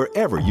 or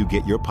wherever you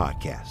get your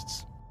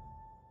podcasts.